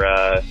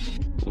our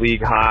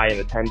league high in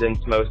attendance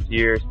most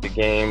years to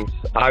games.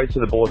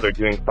 Obviously the Bulls are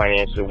doing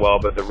financially well,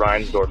 but the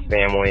Reinsdorf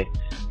family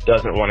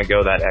doesn't want to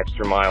go that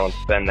extra mile and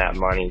spend that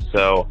money.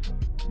 So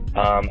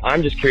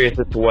I'm just curious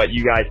as to what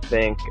you guys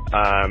think,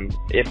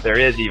 if there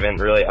is even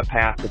really a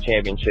path to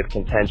championship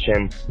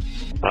contention,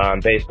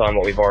 based on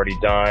what we've already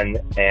done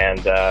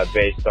and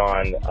based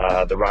on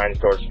the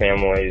Reinsdorf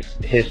family's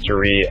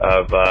history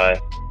of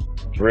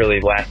really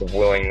lack of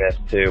willingness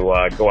to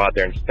go out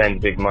there and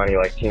spend big money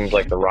like teams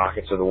like the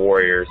Rockets or the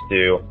Warriors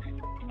do.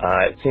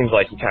 It seems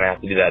like you kind of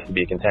have to do that to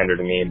be a contender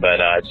to me,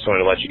 but I just wanted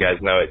to let you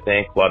guys know what I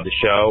think. Love the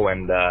show,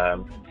 and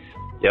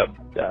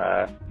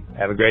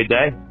have a great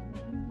day.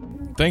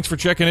 Thanks for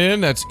checking in.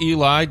 That's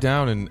Eli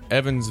down in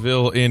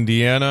Evansville,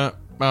 Indiana.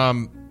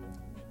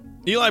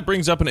 Eli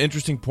brings up an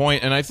interesting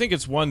point, and I think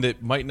it's one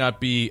that might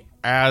not be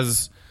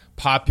as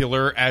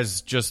popular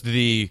as just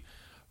the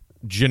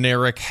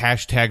generic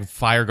hashtag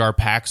FireGar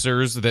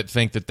Paxers that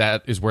think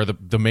that is where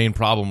the main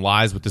problem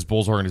lies with this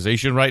Bulls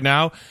organization right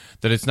now,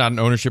 that it's not an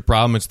ownership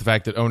problem. It's the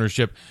fact that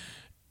ownership,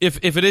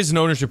 if it is an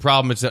ownership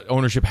problem, it's that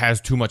ownership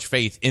has too much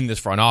faith in this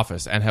front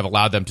office and have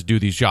allowed them to do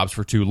these jobs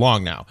for too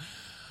long now.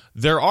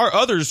 There are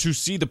others who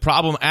see the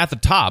problem at the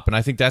top, and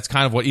I think that's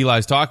kind of what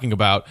Eli's talking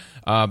about,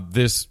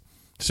 this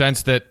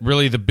sense that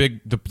really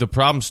the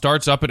problem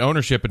starts up in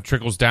ownership and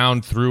trickles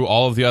down through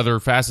all of the other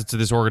facets of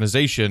this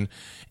organization,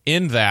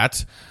 in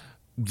that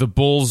the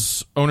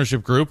Bulls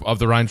ownership group of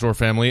the Reinsdorf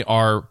family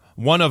are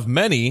one of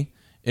many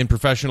in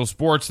professional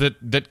sports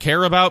that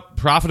care about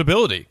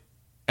profitability,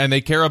 and they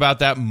care about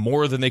that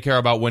more than they care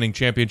about winning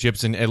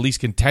championships and at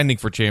least contending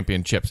for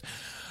championships.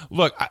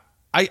 Look,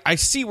 I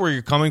see where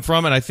you're coming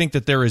from, and I think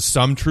that there is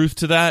some truth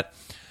to that.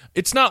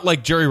 It's not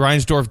like Jerry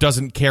Reinsdorf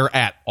doesn't care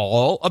at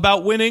all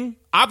about winning.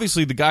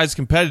 Obviously, the guy's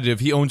competitive.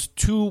 He owns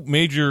 2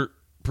 major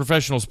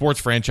professional sports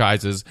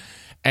franchises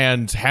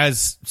and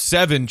has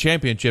 7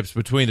 championships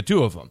between the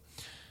 2 of them.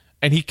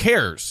 And he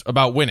cares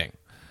about winning.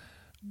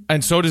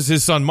 And so does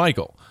his son,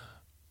 Michael.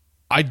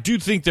 I do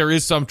think there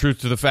is some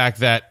truth to the fact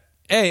that,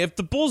 hey, if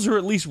the Bulls are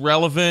at least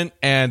relevant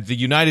and the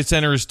United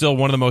Center is still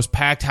one of the most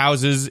packed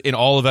houses in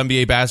all of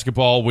NBA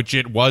basketball, which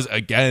it was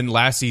again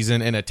last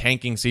season in a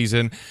tanking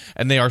season,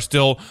 and they are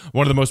still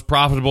one of the most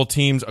profitable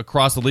teams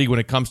across the league when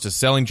it comes to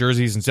selling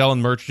jerseys and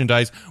selling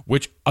merchandise,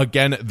 which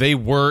again, they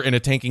were in a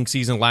tanking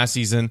season last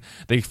season.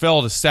 They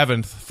fell to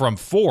 7th from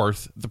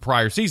 4th the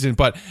prior season,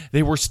 but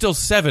they were still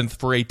 7th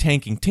for a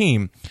tanking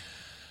team.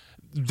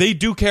 They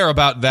do care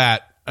about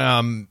that.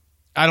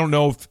 I don't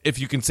know if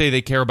you can say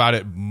they care about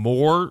it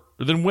more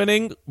than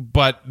winning,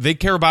 but they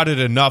care about it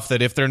enough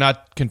that if they're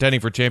not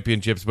contending for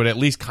championships, but at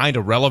least kind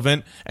of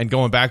relevant and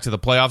going back to the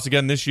playoffs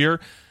again this year,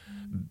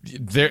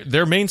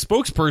 their main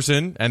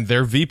spokesperson and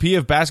their VP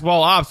of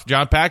basketball ops,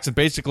 John Paxson,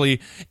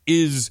 basically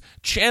is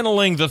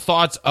channeling the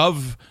thoughts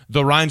of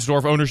the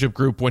Reinsdorf ownership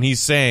group when he's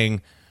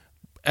saying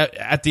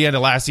at the end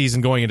of last season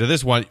going into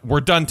this one,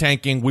 we're done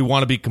tanking, we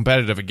want to be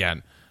competitive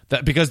again.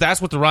 Because that's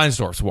what the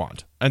Reinsdorfs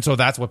want. And so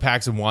that's what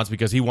Paxson wants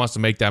because he wants to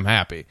make them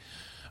happy.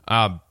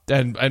 And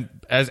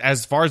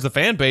as far as the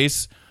fan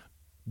base,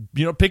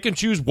 pick and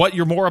choose what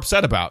you're more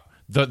upset about.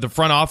 The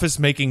front office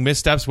making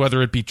missteps,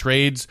 whether it be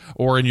trades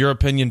or, in your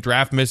opinion,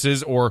 draft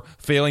misses or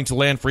failing to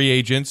land free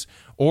agents,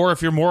 or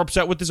if you're more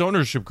upset with this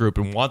ownership group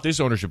and want this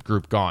ownership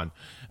group gone.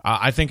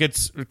 I think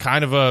it's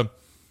kind of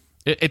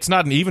it's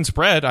not an even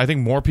spread. I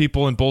think more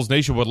people in Bulls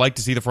Nation would like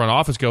to see the front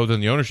office go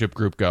than the ownership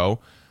group go.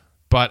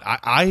 But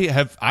I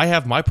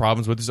have my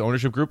problems with this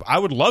ownership group. I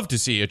would love to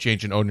see a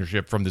change in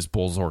ownership from this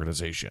Bulls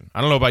organization.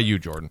 I don't know about you,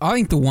 Jordan. I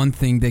think the one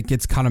thing that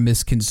gets kind of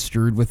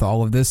misconstrued with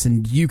all of this,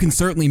 and you can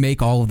certainly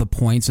make all of the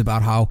points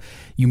about how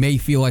you may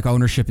feel like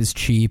ownership is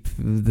cheap,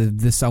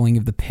 the selling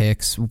of the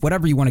picks,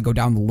 whatever you want to go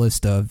down the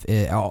list of.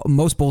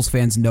 Most Bulls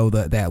fans know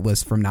that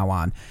list from now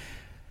on.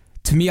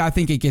 To me, I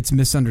think it gets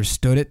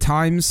misunderstood at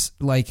times.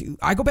 Like,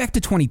 I go back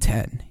to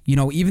 2010.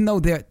 Even though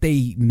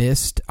they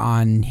missed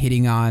on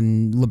hitting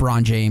on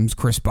LeBron James,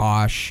 Chris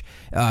Bosh,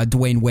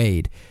 Dwayne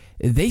Wade,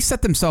 they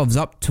set themselves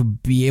up to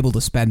be able to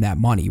spend that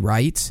money,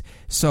 right?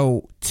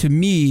 So, to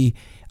me,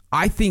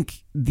 I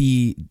think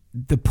the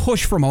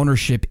push from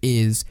ownership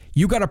is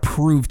you got to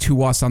prove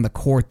to us on the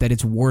court that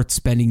it's worth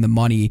spending the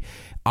money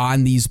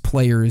on these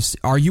players.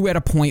 Are you at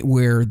a point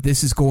where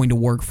this is going to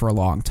work for a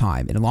long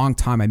time? And a long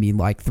time, I mean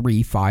like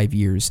 3-5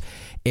 years.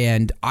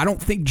 And I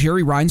don't think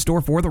Jerry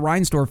Reinsdorf or the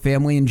Reinsdorf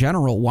family in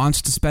general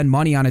wants to spend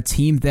money on a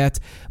team that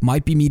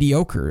might be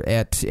mediocre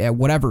at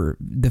whatever,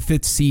 the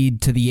 5th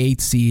seed to the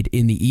 8th seed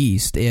in the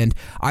East. And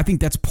I think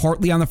that's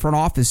partly on the front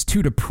office,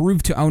 too, to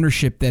prove to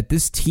ownership that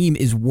this team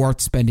is worth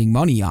spending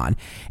money on.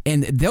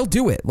 And they'll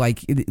do it.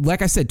 Like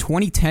I said,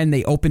 2010,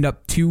 they opened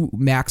up 2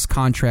 max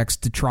contracts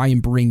to try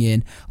and bring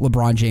in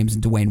LeBron James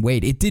and Dwayne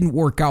Wade. It didn't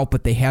work out,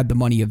 but they had the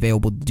money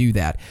available to do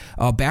that.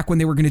 Back when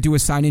they were going to do a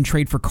sign-in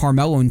trade for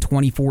Carmelo in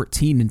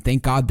 2014, and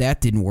thank God that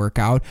didn't work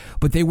out,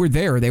 but they were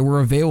there, they were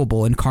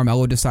available, and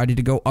Carmelo decided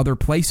to go other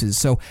places.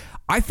 So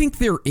I think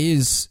there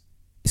is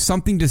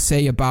something to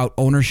say about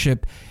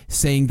ownership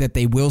saying that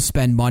they will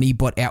spend money,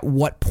 but at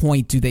what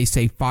point do they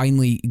say,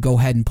 finally, go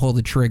ahead and pull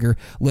the trigger,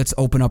 let's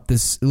open up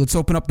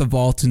the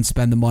vault and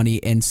spend the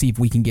money and see if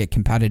we can get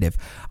competitive.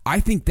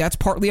 I think that's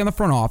partly on the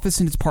front office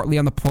and it's partly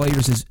on the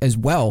players as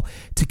well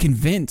to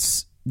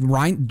convince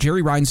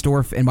Jerry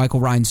Reinsdorf and Michael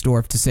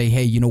Reinsdorf to say,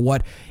 hey, you know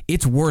what?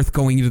 It's worth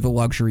going into the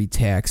luxury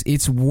tax.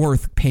 It's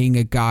worth paying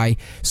a guy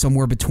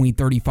somewhere between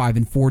 $35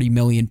 and $40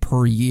 million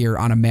per year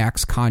on a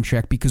max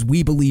contract because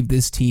we believe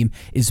this team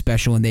is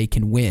special and they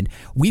can win.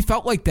 We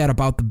felt like that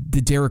about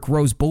the Derrick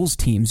Rose Bulls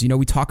teams.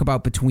 We talk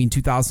about between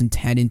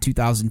 2010 and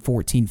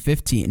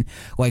 2014-15.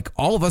 Like,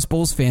 all of us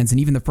Bulls fans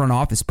and even the front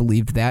office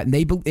believed that, and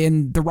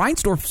the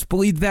Reinsdorfs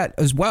believed that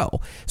as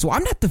well. So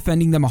I'm not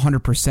defending them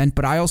 100%,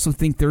 but I also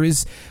think there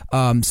is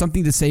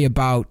something to say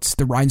about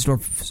the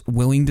Reinsdorf's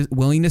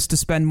willingness to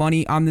spend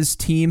money on this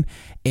team,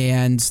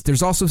 and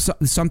there's also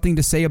something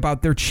to say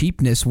about their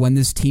cheapness when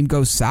this team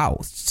goes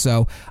south.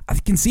 So I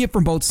can see it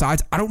from both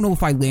sides. I don't know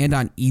if I land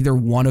on either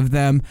one of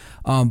them,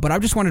 but I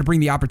just wanted to bring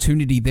the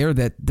opportunity there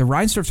that the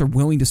Reinsdorfs are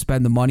willing to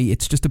spend the money.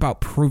 It's just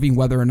about proving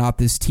whether or not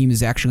this team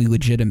is actually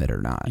legitimate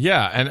or not.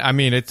 Yeah, and I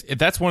mean,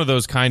 that's one of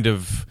those kind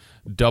of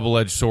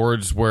double-edged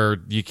swords where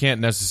you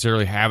can't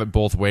necessarily have it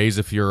both ways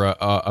if you're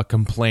a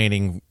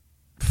complaining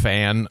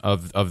fan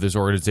of this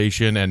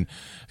organization and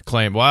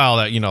claim, wow,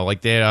 that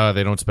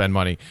they don't spend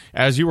money.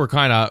 As you were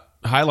kind of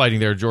highlighting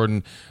there,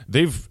 Jordan,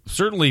 they've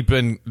certainly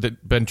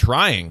been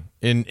trying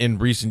in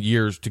recent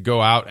years to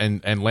go out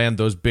and land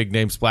those big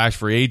name splash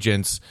free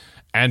agents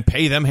and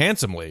pay them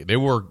handsomely. They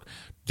were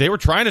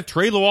trying to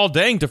trade Luol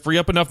Deng to free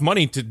up enough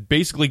money to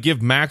basically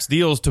give max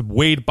deals to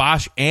Wade,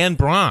 Bosh, and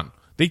Braun.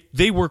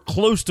 They were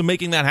close to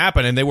making that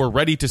happen, and they were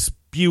ready to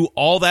spew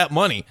all that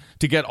money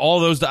to get all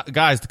those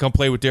guys to come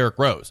play with Derrick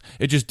Rose.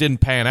 It just didn't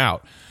pan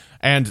out.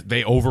 And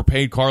they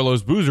overpaid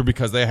Carlos Boozer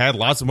because they had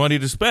lots of money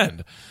to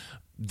spend.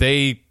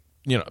 They,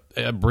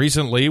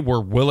 recently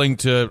were willing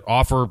to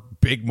offer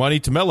big money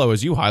to Melo,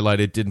 as you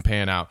highlighted, didn't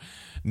pan out.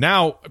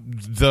 Now,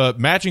 the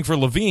matching for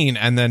LaVine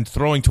and then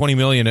throwing $20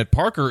 million at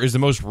Parker is the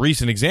most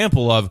recent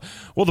example of,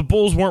 well, the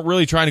Bulls weren't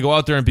really trying to go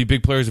out there and be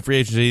big players in free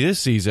agency this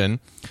season,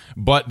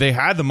 but they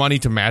had the money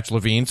to match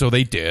LaVine, so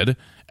they did.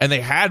 And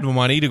they had the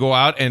money to go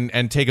out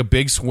and take a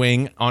big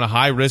swing on a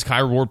high-risk,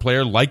 high-reward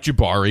player like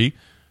Jabari,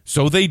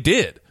 so they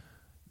did.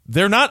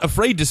 They're not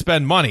afraid to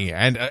spend money,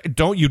 and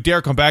don't you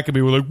dare come back and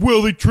be like,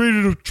 well, they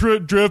traded a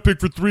draft pick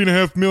for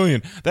 $3.5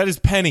 million. That is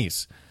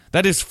pennies.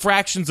 That is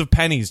fractions of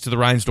pennies to the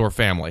Reinsdorf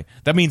family.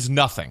 That means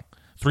nothing.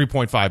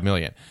 $3.5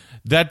 million.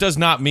 That does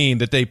not mean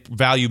that they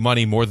value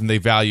money more than they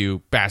value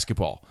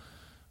basketball.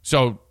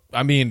 So,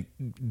 I mean,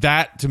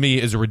 that to me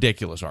is a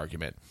ridiculous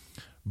argument.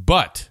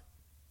 But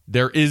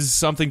there is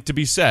something to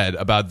be said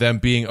about them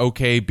being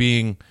okay,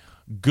 being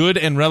good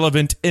and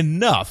relevant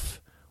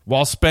enough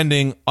while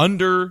spending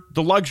under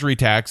the luxury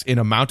tax in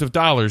amount of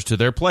dollars to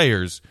their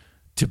players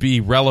to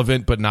be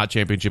relevant but not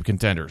championship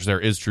contenders. There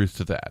is truth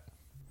to that.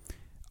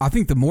 I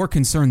think the more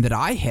concern that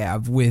I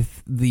have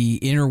with the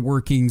inner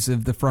workings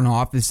of the front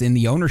office and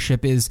the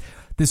ownership is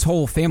this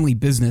whole family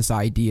business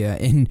idea.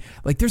 And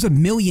like, there's a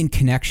million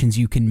connections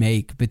you can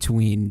make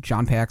between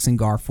John Paxson,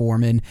 Gar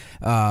Forman,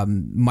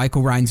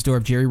 Michael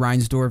Reinsdorf, Jerry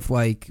Reinsdorf.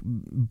 Like,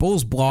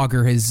 Bulls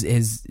Blogger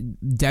has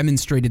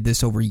demonstrated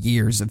this over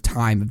years of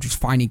time of just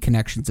finding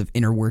connections of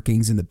inner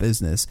workings in the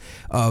business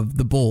of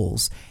the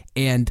Bulls.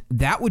 And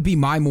that would be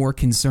my more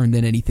concern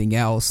than anything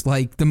else.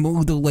 Like, the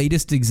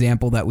latest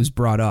example that was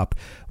brought up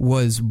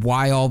was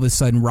why all of a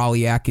sudden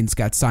Raleigh Atkins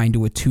got signed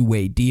to a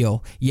two-way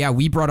deal. Yeah,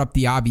 we brought up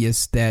the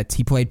obvious that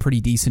he played pretty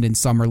decent in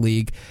Summer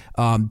League.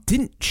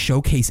 Didn't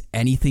showcase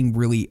anything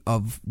really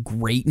of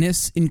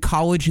greatness in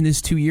college in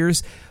his 2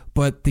 years.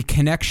 But the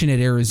connection at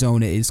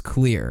Arizona is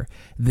clear.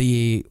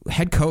 The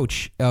head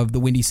coach of the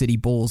Windy City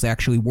Bulls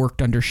actually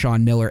worked under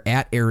Sean Miller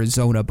at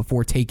Arizona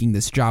before taking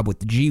this job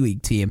with the G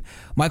League team.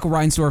 Michael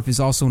Reinsdorf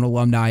is also an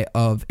alumni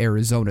of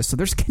Arizona. So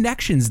there's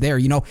connections there.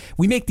 You know,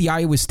 we make the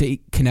Iowa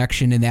State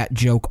connection and that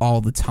joke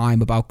all the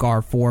time about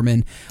Gar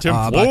Forman,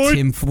 about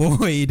Tim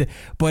Floyd.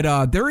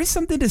 But there is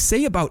something to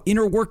say about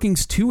inner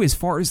workings, too, as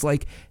far as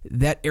like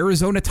that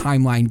Arizona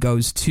timeline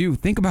goes, too.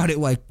 Think about it,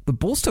 like the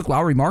Bulls took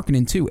Lauri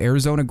Markkanen, too,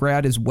 Arizona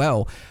grad as well.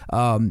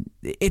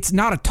 It's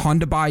not a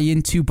ton to buy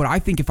into, but I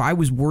think if I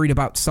was worried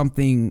about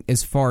something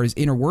as far as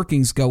inner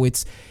workings go,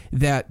 it's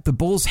that the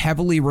Bulls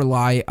heavily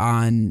rely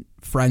on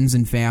friends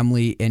and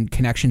family and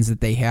connections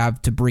that they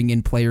have to bring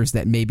in players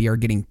that maybe are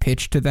getting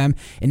pitched to them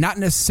and not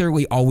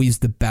necessarily always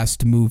the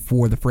best move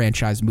for the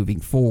franchise moving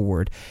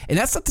forward. And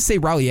that's not to say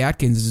Raleigh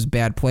Atkins is a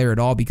bad player at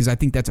all, because I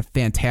think that's a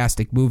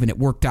fantastic move and it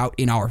worked out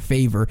in our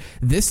favor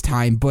this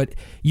time, but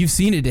you've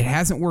seen it. It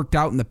hasn't worked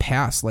out in the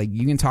past. Like,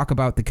 you can talk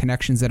about the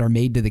connections that are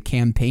made to the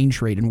campaign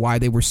trade and why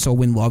they were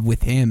so in love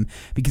with him,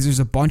 because there's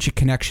a bunch of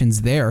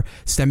connections there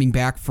stemming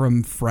back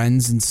from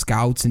friends and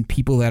scouts and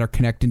people that are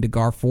connected to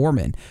Gar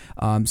Forman.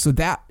 So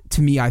that,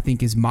 to me, I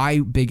think is my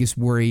biggest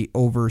worry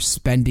over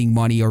spending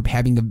money or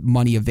having the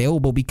money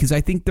available, because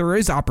I think there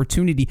is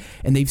opportunity,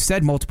 and they've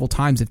said multiple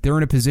times if they're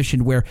in a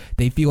position where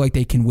they feel like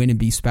they can win and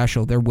be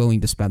special, they're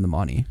willing to spend the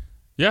money.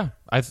 Yeah,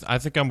 I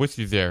think I'm with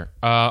you there.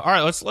 All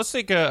right, let's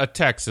take a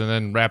text and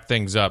then wrap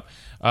things up.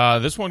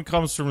 This one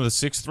comes from the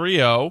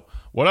 630.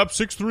 What up,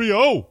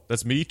 630?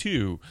 That's me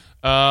too.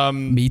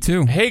 Me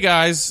too. Hey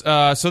guys,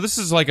 so this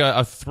is like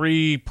a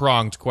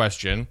three-pronged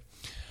question.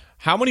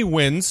 How many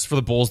wins for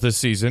the Bulls this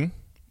season?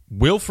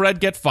 Will Fred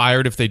get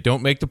fired if they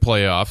don't make the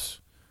playoffs?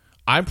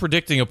 I'm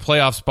predicting a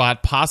playoff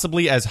spot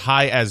possibly as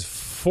high as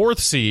 4th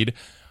seed.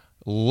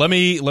 Let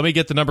me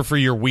get the number for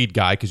your weed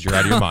guy, because you're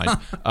out of your mind.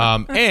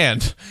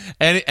 And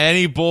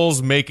any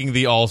Bulls making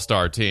the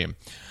All-Star team.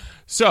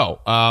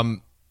 So,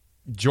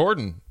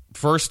 Jordan,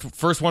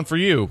 first one for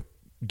you.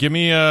 Give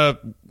me a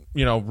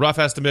rough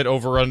estimate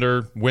over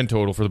under win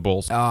total for the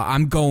Bulls.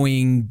 I'm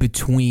going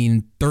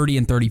between 30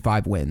 and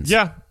 35 wins.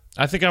 Yeah,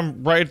 I think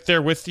I'm right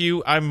there with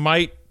you. I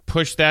might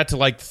push that to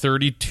like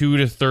 32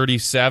 to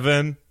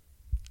 37.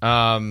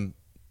 I'd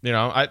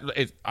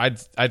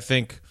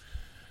think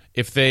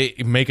if they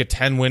make a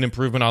 10-win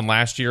improvement on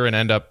last year and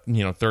end up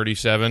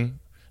 37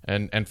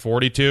 and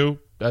 42,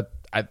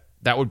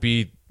 that would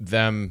be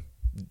them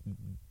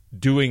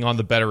doing on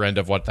the better end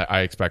of what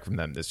I expect from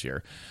them this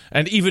year.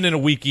 And even in a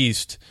weak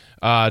East,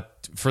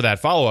 for that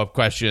follow-up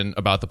question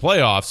about the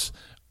playoffs,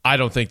 I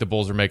don't think the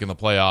Bulls are making the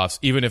playoffs,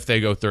 even if they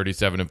go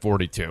 37 and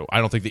 42. I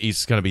don't think the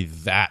East is going to be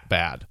that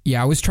bad.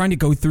 Yeah, I was trying to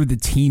go through the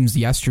teams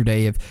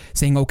yesterday of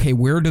saying, okay,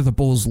 where do the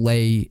Bulls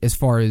lay as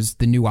far as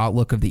the new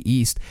outlook of the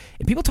East?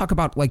 And people talk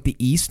about like the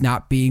East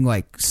not being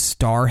like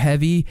star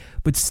heavy,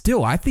 but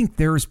still, I think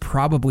there's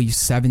probably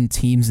 7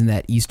 teams in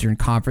that Eastern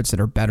Conference that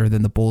are better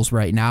than the Bulls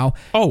right now.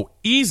 Oh,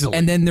 easily.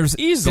 And then there's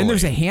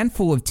a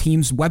handful of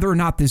teams, whether or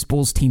not this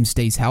Bulls team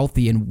stays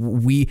healthy,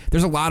 and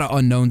there's a lot of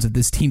unknowns of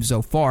this team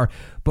so far,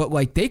 but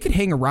like they could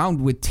hang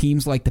around with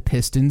teams like the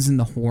Pistons and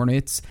the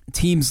Hornets,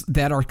 teams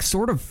that are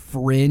sort of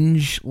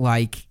fringe,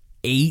 like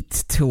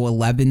 8 to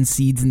 11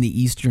 seeds in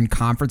the Eastern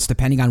Conference,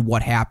 depending on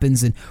what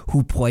happens and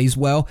who plays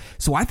well.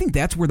 So I think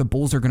that's where the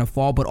Bulls are going to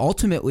fall. But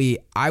ultimately,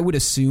 I would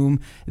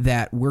assume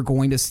that we're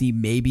going to see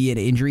maybe an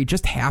injury. It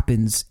just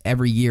happens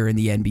every year in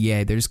the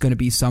NBA. There's going to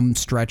be some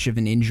stretch of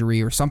an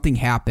injury or something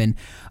happen.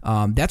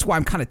 That's why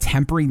I'm kind of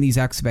tempering these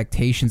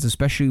expectations,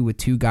 especially with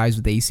 2 guys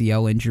with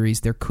ACL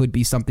injuries. There could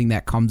be something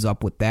that comes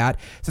up with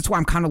that. So that's why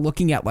I'm kind of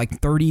looking at like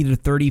 30 to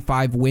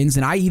 35 wins.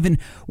 And I even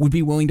would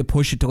be willing to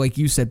push it to, like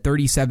you said,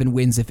 37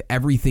 wins if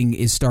everything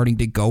is starting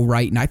to go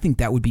right, and I think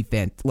that would be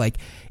like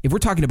if we're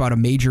talking about a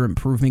major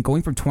improvement,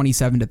 going from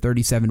 27 to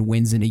 37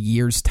 wins in a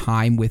year's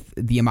time with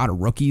the amount of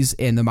rookies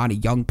and the amount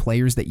of young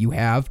players that you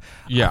have,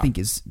 I think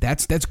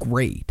that's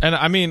great. And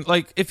I mean,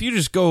 like, if you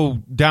just go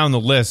down the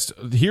list,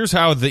 here's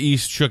how the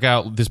East shook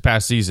out this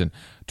past season.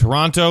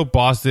 Toronto,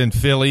 Boston,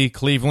 Philly,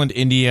 Cleveland,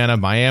 Indiana,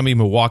 Miami,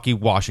 Milwaukee,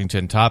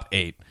 Washington, top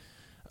 8.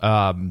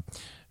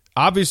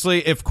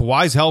 Obviously, if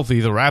Kawhi's healthy,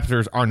 the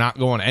Raptors are not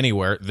going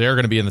anywhere. They're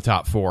going to be in the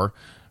top 4.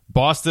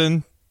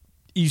 Boston,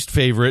 East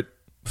favorite.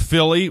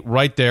 Philly,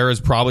 right there, is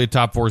probably a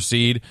top 4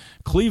 seed.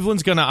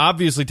 Cleveland's going to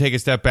obviously take a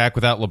step back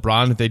without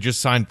LeBron. They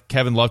just signed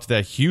Kevin Love to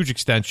that huge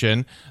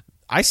extension.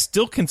 I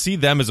still can see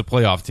them as a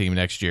playoff team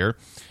next year.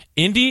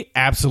 Indy,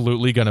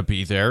 absolutely going to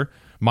be there.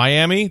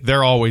 Miami,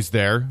 they're always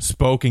there.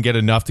 Spo can get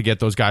enough to get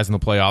those guys in the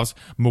playoffs.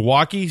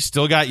 Milwaukee,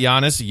 still got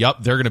Giannis.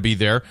 Yup, they're going to be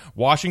there.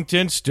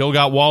 Washington, still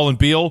got Wall and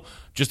Beal.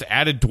 Just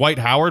added Dwight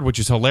Howard, which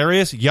is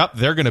hilarious. Yup,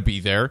 they're going to be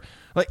there.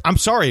 Like, I'm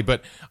sorry,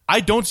 but I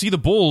don't see the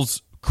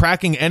Bulls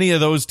cracking any of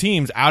those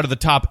teams out of the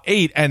top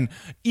 8. And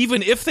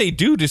even if they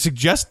do, to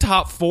suggest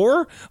top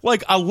 4,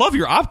 like, I love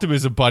your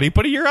optimism, buddy,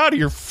 but you're out of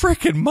your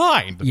freaking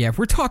mind. Yeah, if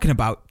we're talking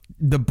about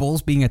the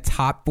Bulls being a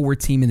top 4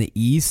 team in the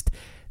East,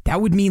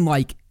 that would mean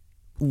like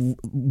 2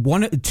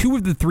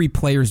 of the 3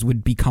 players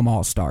would become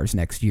all-stars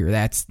next year.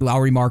 That's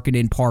Lauri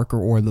Markkanen, Parker,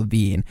 or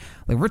LaVine.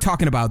 Like, if we're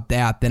talking about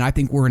that, then I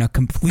think we're in a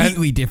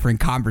completely different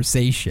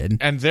conversation.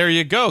 And there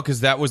you go, because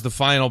that was the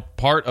final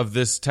part of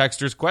this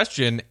texter's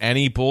question.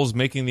 Any Bulls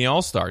making the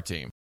all-star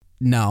team?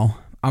 No.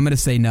 I'm going to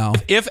say no.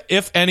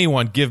 If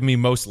anyone, give me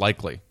most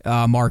likely.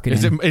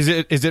 Markkanen. Is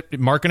it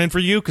Markkanen for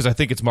you? Because I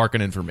think it's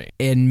Markkanen for me.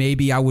 And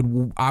maybe I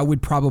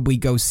would probably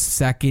go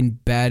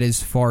second bet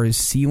as far as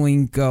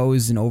ceiling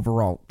goes and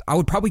overall. I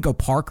would probably go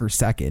Parker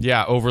second.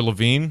 Yeah, over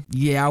LaVine?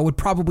 Yeah, I would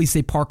probably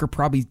say Parker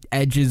probably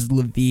edges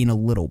LaVine a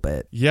little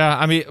bit. Yeah,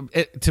 I mean,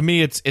 to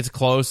me, it's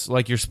close.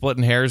 Like, you're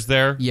splitting hairs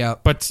there. Yeah.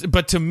 But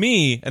to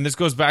me, and this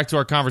goes back to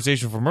our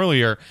conversation from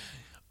earlier,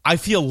 I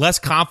feel less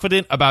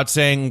confident about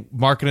saying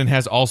Markkanen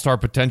has all-star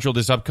potential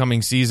this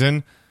upcoming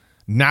season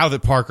now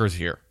that Parker's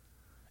here.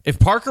 If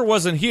Parker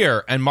wasn't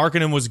here and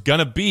Markkanen was going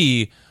to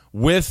be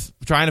with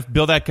trying to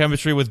build that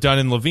chemistry with Dunn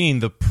and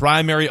LaVine, the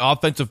primary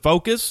offensive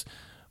focus,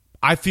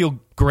 I feel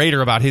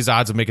greater about his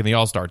odds of making the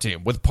all-star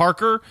team. With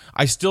Parker,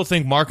 I still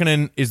think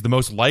Markkanen is the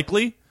most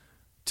likely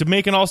to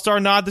make an all-star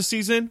nod this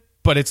season,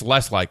 but it's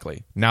less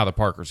likely now that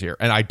Parker's here,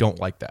 and I don't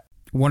like that.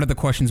 One of the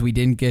questions we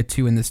didn't get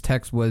to in this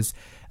text was,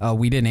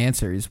 we didn't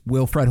answer, is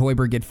will Fred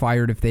Hoiberg get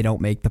fired if they don't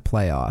make the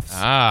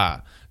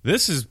playoffs?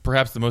 This is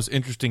perhaps the most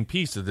interesting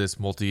piece of this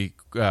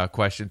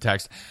multi-question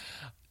text.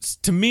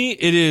 To me,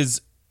 it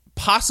is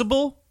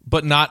possible,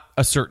 but not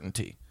a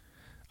certainty.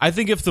 I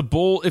think if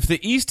the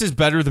East is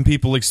better than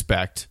people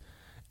expect,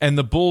 and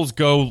the Bulls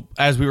go,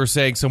 as we were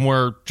saying,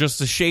 somewhere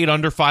just a shade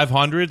under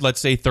 500,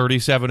 let's say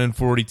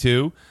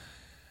 37-42,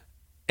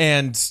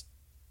 and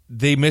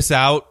they miss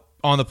out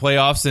on the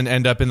playoffs and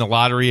end up in the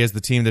lottery as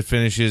the team that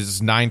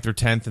finishes 9th or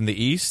 10th in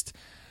the East,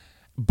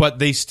 but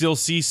they still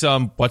see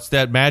some, what's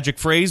that magic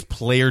phrase,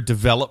 player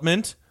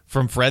development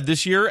from Fred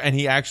this year, and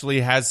he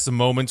actually has some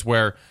moments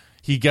where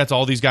he gets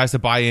all these guys to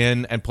buy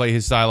in and play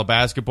his style of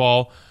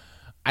basketball.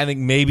 I think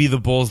maybe the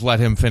Bulls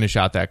let him finish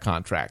out that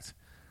contract.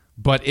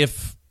 But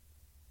if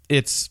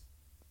it's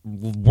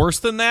worse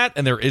than that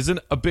and there isn't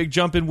a big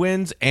jump in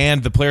wins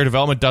and the player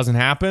development doesn't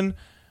happen,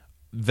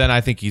 then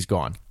I think he's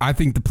gone. I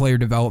think the player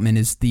development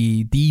is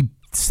the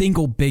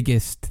single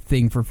biggest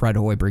thing for Fred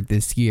Hoiberg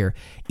this year.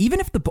 Even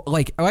if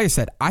like I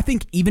said, I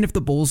think even if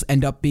the Bulls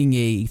end up being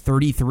a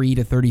 33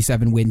 to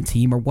 37 win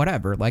team or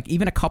whatever, like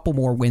even a couple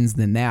more wins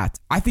than that,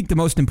 I think the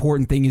most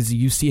important thing is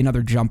you see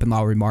another jump in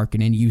Lauri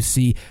Markkanen. You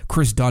see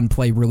Chris Dunn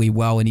play really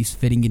well and he's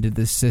fitting into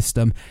this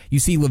system. You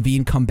see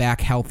LaVine come back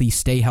healthy,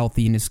 stay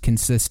healthy, and is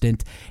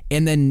consistent.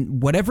 And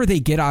then whatever they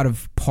get out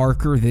of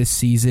Parker this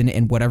season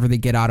and whatever they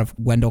get out of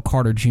Wendell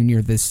Carter Jr.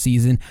 this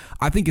season,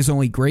 I think is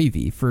only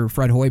gravy for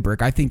Fred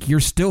Hoiberg. I think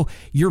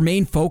your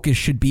main focus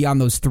should be on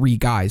those 3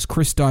 guys,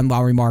 Chris Dunn,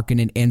 Lauri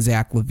Markkanen, and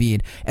Zach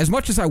LaVine. As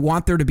much as I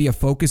want there to be a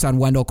focus on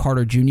Wendell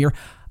Carter Jr.,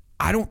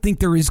 I don't think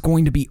there is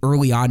going to be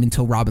early on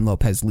until Robin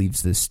Lopez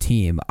leaves this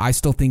team. I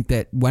still think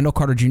that Wendell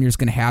Carter Jr. is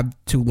going to have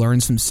to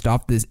learn some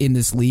stuff in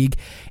this league,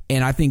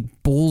 and I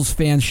think Bulls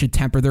fans should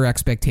temper their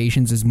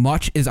expectations. As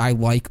much as I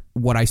like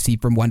what I see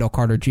from Wendell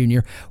Carter Jr.,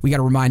 we got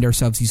to remind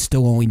ourselves he's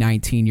still only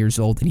 19 years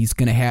old, and he's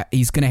going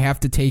to have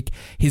to take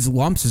his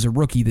lumps as a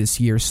rookie this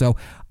year. So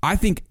I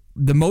think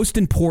the most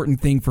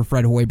important thing for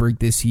Fred Hoiberg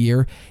this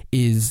year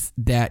is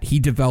that he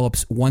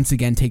develops, once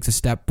again, takes a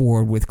step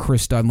forward with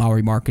Chris Dunn,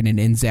 Lauri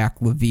Markkanen, and Zach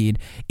LaVine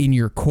in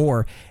your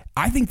core.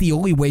 I think the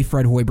only way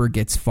Fred Hoiberg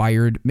gets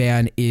fired,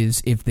 man,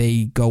 is if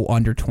they go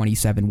under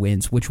 27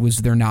 wins, which was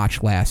their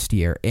notch last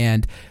year.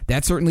 And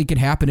that certainly could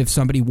happen if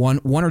somebody,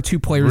 one or 2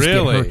 players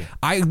get hurt.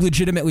 I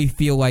legitimately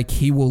feel like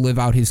he will live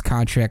out his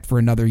contract for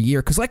another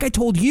year. Because like I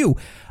told you,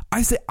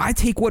 I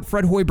take what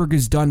Fred Hoiberg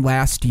has done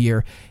last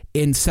year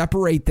and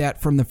separate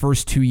that from the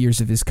first 2 years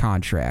of his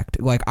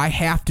contract. Like, I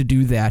have to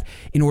do that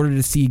in order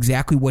to see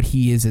exactly what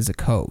he is as a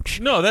coach.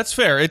 No, that's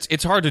fair.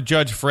 It's hard to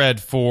judge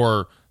Fred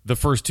for the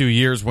first 2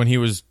 years when he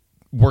was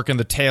working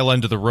the tail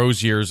end of the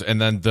Rose years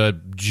and then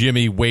the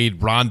Jimmy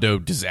Wade Rondo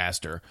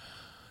disaster.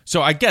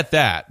 So I get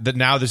that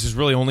now this is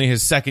really only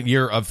his second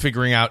year of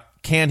figuring out,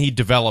 can he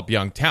develop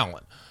young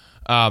talent?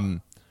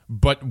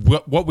 But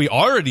what we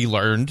already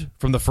learned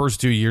from the first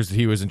 2 years that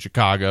he was in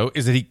Chicago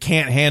is that he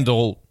can't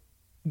handle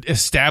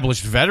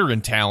established veteran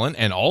talent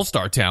and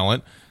all-star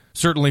talent,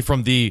 certainly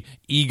from the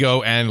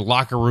ego and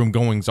locker room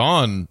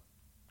goings-on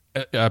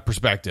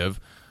perspective.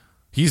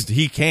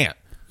 He can't.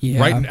 Yeah.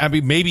 Right? I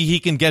mean, maybe he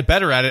can get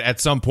better at it at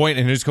some point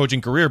in his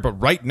coaching career,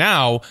 but right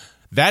now,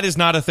 that is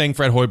not a thing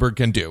Fred Hoiberg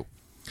can do.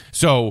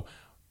 So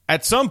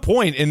at some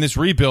point in this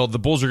rebuild, the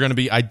Bulls are going to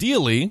be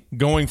ideally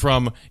going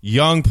from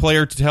young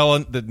player to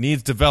talent that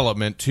needs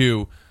development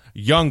to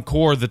young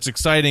core that's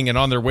exciting and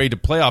on their way to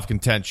playoff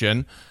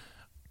contention.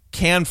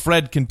 Can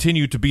Fred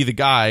continue to be the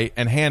guy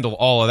and handle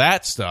all of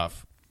that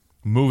stuff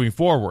moving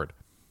forward?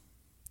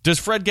 Does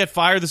Fred get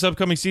fired this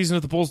upcoming season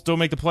if the Bulls don't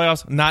make the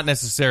playoffs? Not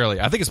necessarily.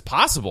 I think it's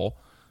possible,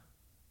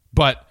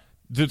 but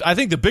I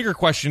think the bigger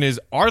question is,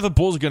 are the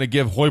Bulls going to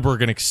give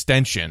Hoiberg an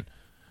extension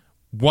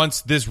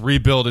once this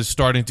rebuild is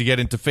starting to get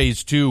into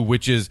phase 2,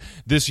 which is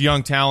this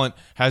young talent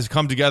has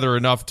come together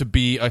enough to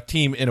be a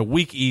team in a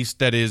weak East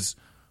that is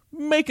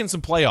making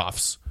some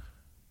playoffs?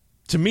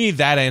 To me,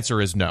 that answer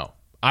is no.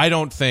 I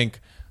don't think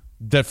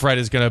that Fred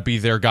is going to be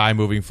their guy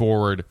moving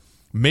forward.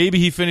 Maybe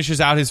he finishes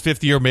out his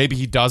 5th year, maybe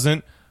he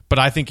doesn't, but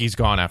I think he's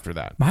gone after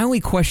that. My only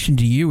question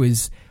to you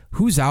is,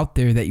 who's out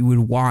there that you would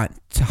want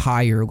to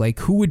hire? Like,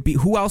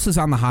 who else is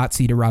on the hot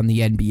seat around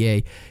the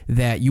NBA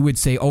that you would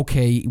say,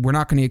 okay, we're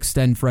not going to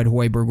extend Fred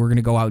Hoiberg, we're going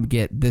to go out and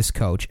get this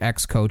coach,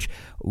 X coach,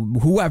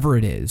 whoever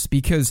it is?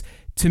 Because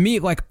to me,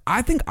 like,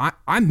 I think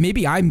I'm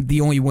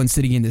the only one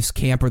sitting in this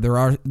camp, or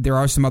there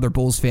are some other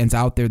Bulls fans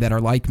out there that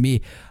are like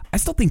me. I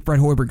still think Fred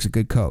Hoiberg's a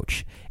good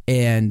coach.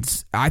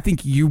 And I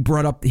think you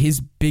brought up his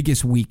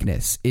biggest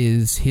weakness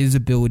is his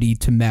ability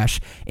to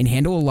mesh and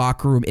handle a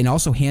locker room and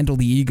also handle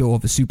the ego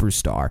of a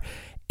superstar.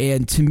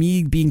 And to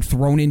me, being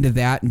thrown into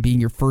that and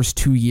being your first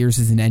 2 years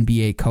as an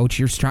NBA coach,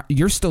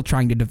 you're still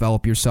trying to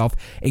develop yourself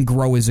and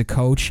grow as a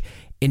coach.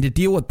 And to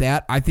deal with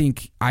that, I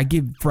think I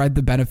give Fred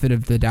the benefit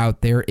of the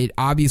doubt there. It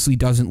obviously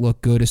doesn't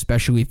look good,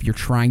 especially if you're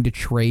trying to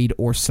trade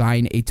or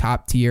sign a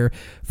top-tier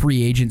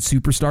free agent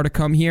superstar to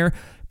come here.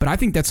 But I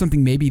think that's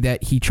something maybe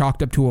that he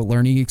chalked up to a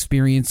learning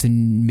experience,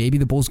 and maybe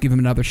the Bulls give him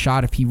another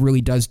shot if he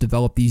really does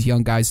develop these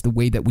young guys the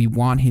way that we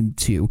want him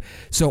to.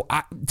 So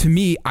to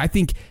me, I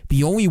think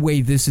the only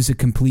way this is a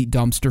complete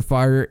dumpster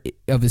fire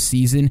of a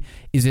season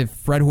is if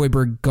Fred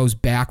Hoiberg goes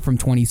back from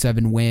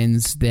 27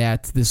 wins,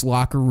 that this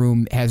locker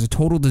room has a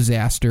total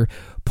disaster.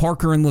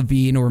 Parker and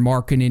Levine, or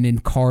Markkanen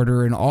and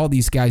Carter, and all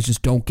these guys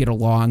just don't get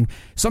along.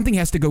 Something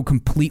has to go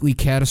completely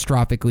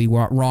catastrophically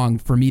wrong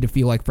for me to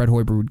feel like Fred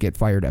Hoiberg would get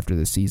fired after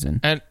this season.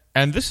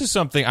 And this is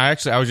something I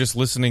was just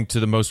listening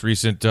to the most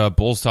recent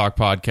Bulls Talk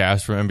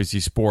podcast from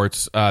NBC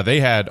Sports. They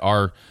had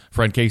our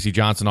friend Casey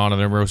Johnson on in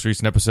their most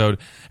recent episode,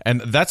 and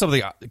that's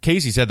something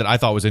Casey said that I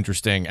thought was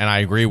interesting, and I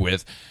agree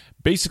with.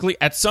 Basically,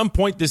 at some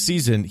point this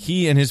season,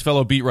 he and his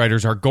fellow beat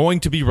writers are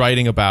going to be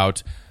writing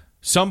about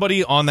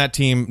somebody on that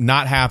team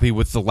not happy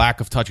with the lack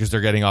of touches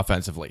they're getting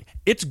offensively.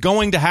 It's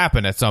going to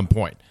happen at some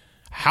point.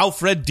 How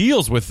Fred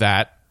deals with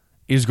that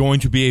is going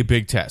to be a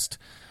big test.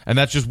 And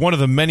that's just one of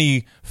the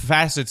many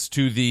facets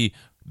to the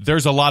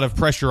there's a lot of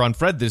pressure on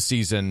Fred this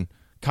season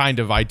kind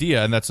of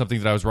idea, and that's something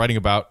that I was writing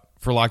about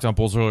for Locked On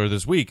Bulls earlier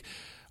this week.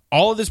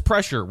 All of this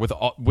pressure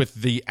with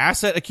the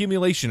asset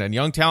accumulation and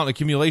young talent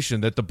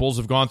accumulation that the Bulls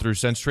have gone through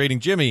since trading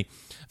Jimmy,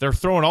 they're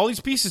throwing all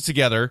these pieces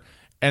together,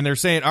 and they're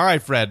saying, all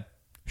right, Fred,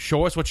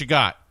 show us what you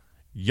got.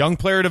 Young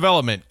player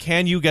development.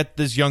 Can you get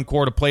this young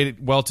core to play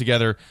well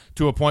together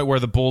to a point where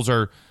the Bulls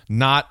are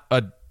not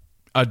a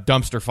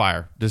dumpster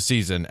fire this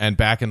season and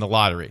back in the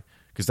lottery?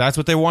 Because that's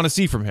what they want to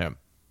see from him.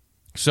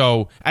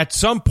 So at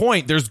some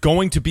point, there's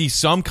going to be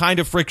some kind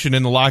of friction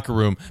in the locker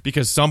room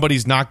because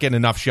somebody's not getting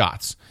enough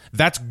shots.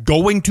 That's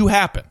going to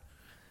happen.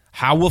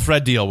 How will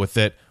Fred deal with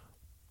it?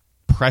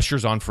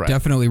 Pressure's on Fred.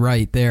 Definitely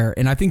right there.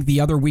 And I think the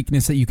other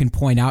weakness that you can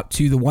point out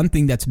too, the one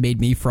thing that's made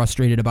me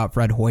frustrated about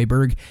Fred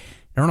Hoiberg,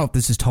 I don't know if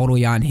this is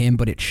totally on him,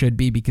 but it should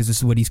be because this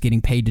is what he's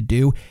getting paid to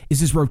do,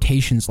 is his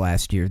rotations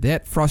last year.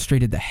 That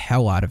frustrated the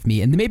hell out of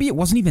me. And maybe it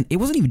wasn't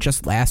even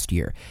just last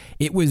year.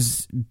 It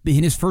was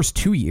in his first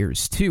 2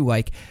 years too.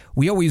 Like,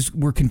 we always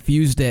were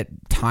confused at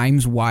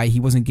times why he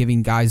wasn't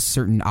giving guys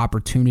certain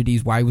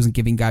opportunities, why he wasn't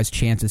giving guys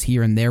chances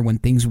here and there when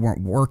things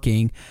weren't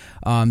working.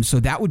 So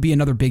that would be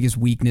another biggest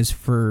weakness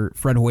for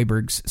Fred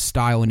Hoiberg's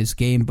style in his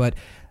game. But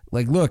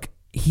like, look,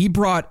 he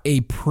brought a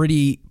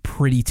pretty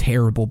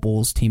terrible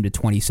Bulls team to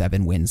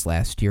 27 wins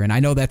last year. And I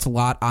know that's a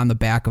lot on the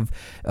back of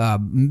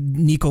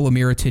Nikola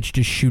Mirotic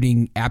just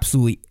shooting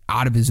absolutely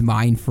out of his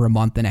mind for a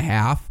month and a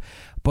half.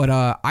 But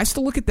I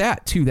still look at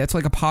that, too. That's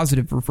like a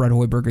positive for Fred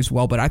Hoiberg as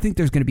well. But I think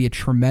there's going to be a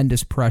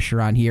tremendous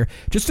pressure on here.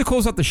 Just to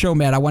close out the show,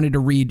 Matt, I wanted to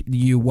read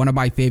you one of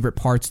my favorite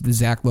parts of the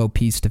Zach Lowe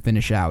piece to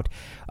finish out.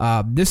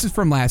 This is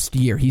from last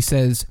year. He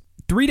says,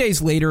 3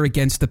 days later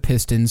against the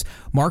Pistons,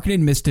 Markkanen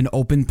missed an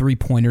open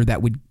three-pointer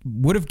that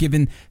would have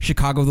given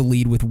Chicago the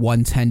lead with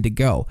 1:10 to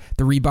go.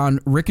 The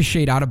rebound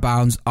ricocheted out of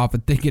bounds off a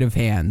thicket of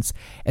hands.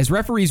 As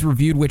referees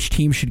reviewed which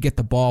team should get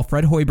the ball,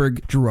 Fred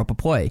Hoiberg drew up a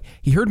play.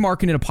 He heard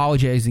Markkanen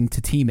apologizing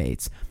to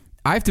teammates.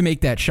 I have to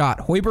make that shot.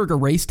 Hoiberg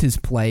erased his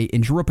play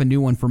and drew up a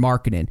new one for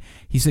Markkanen.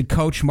 He said,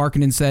 Coach,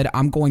 Markkanen said,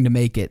 I'm going to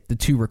make it, the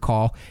two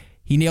recall.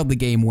 He nailed the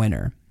game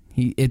winner.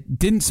 It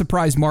didn't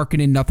surprise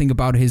Markkanen. Nothing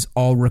about his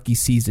all-rookie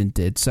season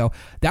did. So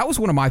that was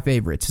one of my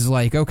favorites. It's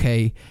like,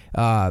 okay,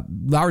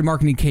 Lauri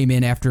Markkanen came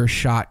in after a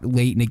shot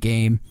late in the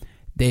game.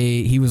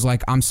 He was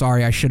like, I'm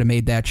sorry, I should have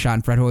made that shot.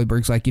 And Fred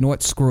Hoiberg's like, you know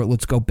what, screw it,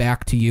 let's go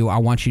back to you.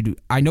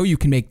 I know you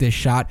can make this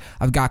shot.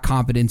 I've got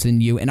confidence in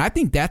you. And I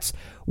think that's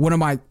one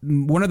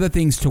of the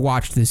things to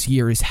watch this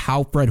year is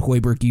how Fred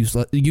Hoiberg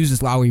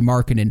uses Lauri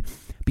Markkanen.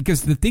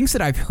 Because the things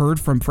that I've heard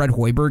from Fred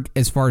Hoiberg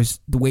as far as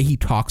the way he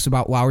talks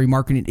about Lauri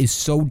Markkanen is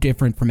so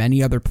different from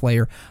any other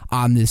player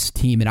on this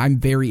team. And I'm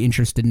very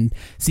interested in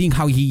seeing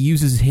how he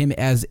uses him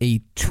as a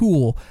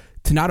tool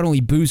to not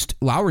only boost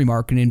Lauri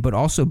Markkanen, but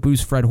also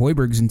boost Fred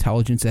Hoiberg's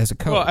intelligence as a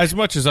coach. Well, as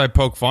much as I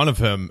poke fun of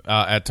him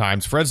at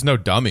times, Fred's no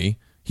dummy.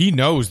 He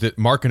knows that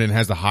Markkanen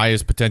has the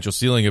highest potential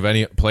ceiling of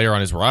any player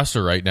on his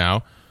roster right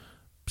now.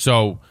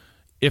 So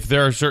if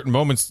there are certain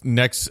moments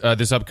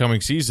this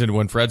upcoming season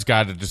when Fred's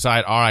got to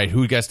decide, all right,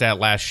 who gets that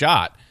last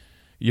shot,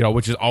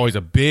 which is always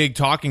a big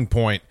talking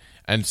point,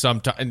 and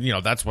sometimes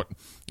that's what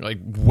like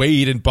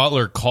Wade and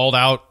Butler called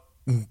out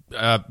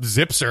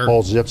Zipser,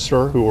 Paul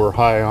Zipser, who were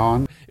high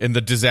on in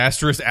the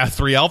disastrous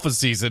 3 Alpha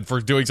season for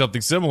doing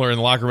something similar in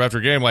the locker room after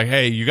a game. Like,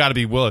 hey, you got to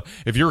be willing.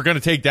 If you're going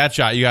to take that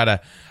shot, you got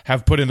to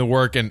have put in the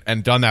work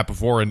and done that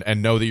before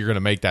and know that you're going to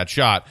make that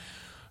shot.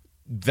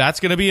 That's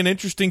going to be an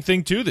interesting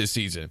thing too this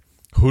season.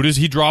 Who does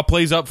he draw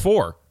plays up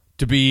for?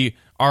 To be,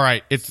 all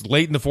right, it's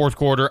late in the fourth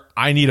quarter.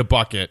 I need a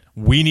bucket.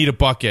 We need a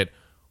bucket.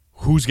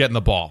 Who's getting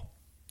the ball?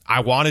 I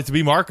want it to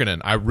be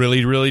Markkanen. I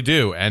really, really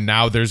do. And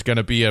now there's going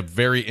to be a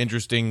very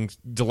interesting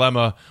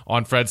dilemma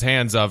on Fred's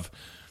hands of,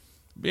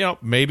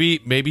 maybe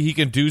he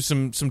can do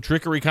some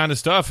trickery kind of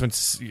stuff.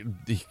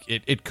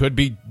 It could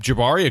be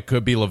Jabari. It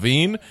could be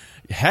Levine.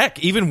 Heck,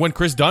 even when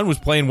Chris Dunn was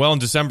playing well in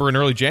December and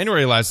early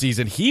January last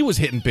season, he was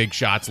hitting big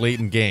shots late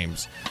in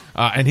games.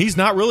 And he's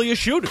not really a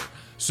shooter.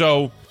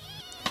 So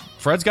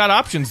Fred's got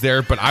options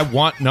there, but I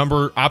want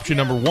option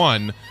number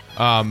one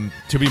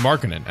to be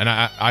Markkanen. And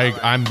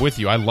I'm with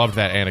you. I love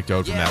that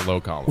anecdote from that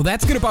low column. Well,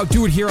 that's going to about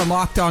do it here on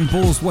Locked On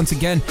Bulls. Once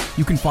again,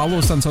 you can follow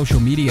us on social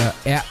media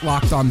at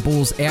Locked On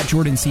Bulls, at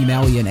Jordan C.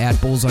 Malley, and at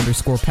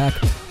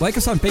Bulls_Peck. Like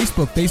us on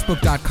Facebook,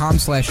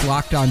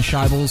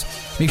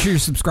 facebook.com/LockedOnShyBulls. Make sure you're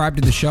subscribed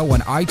to the show on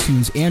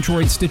iTunes,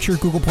 Android, Stitcher,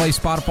 Google Play,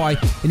 Spotify,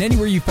 and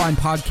anywhere you find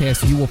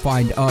podcasts, you will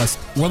find us.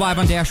 We're live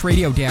on Dash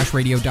Radio,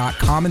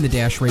 DashRadio.com, and the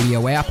Dash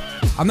Radio app.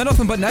 On the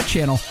Nothing But Net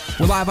channel,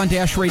 we're live on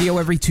Dash Radio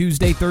every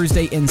Tuesday,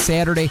 Thursday, and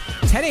Saturday,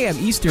 10 a.m.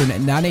 Eastern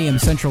and 9 a.m.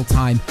 Central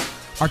Time.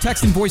 Our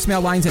text and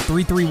voicemail lines at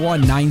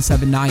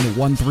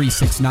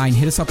 331-979-1369.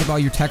 Hit us up with all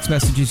your text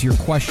messages, your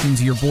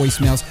questions, your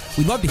voicemails.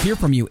 We'd love to hear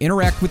from you.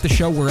 Interact with the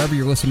show wherever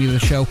you're listening to the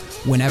show,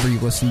 whenever you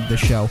listen to the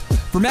show.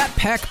 For Matt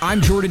Peck,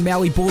 I'm Jordan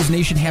Malley. Bulls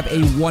Nation, have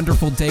a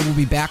wonderful day. We'll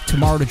be back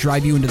tomorrow to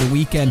drive you into the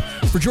weekend.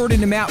 For Jordan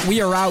and Matt, we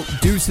are out.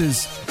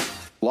 Deuces.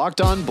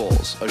 Locked On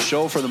Bulls, a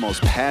show for the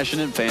most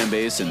passionate fan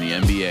base in the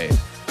NBA.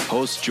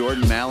 Hosts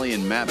Jordan Malley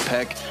and Matt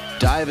Peck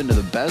dive into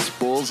the best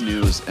Bulls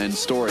news and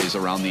stories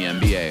around the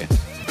NBA.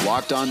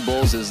 Locked On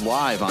Bulls is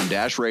live on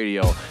Dash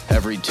Radio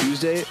every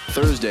Tuesday,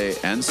 Thursday,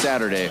 and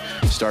Saturday,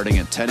 starting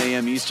at 10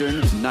 a.m.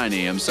 Eastern, 9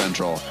 a.m.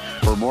 Central.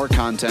 For more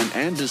content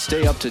and to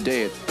stay up to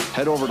date,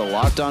 head over to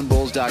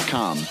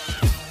LockedOnBulls.com.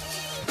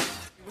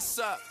 What's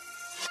up?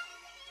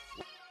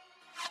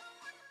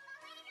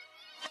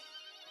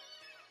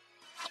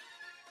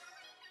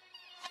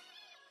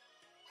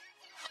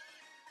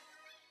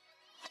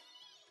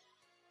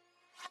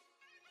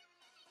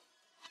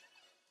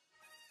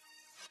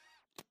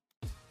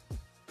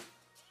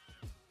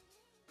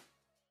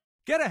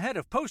 Get ahead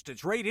of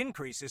postage rate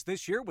increases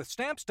this year with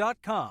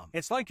Stamps.com.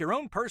 It's like your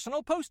own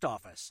personal post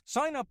office.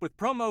 Sign up with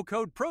promo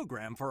code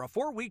PROGRAM for a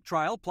 4-week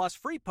trial plus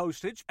free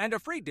postage and a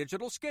free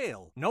digital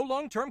scale. No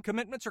long-term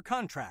commitments or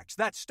contracts.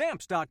 That's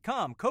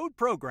Stamps.com, code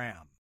PROGRAM.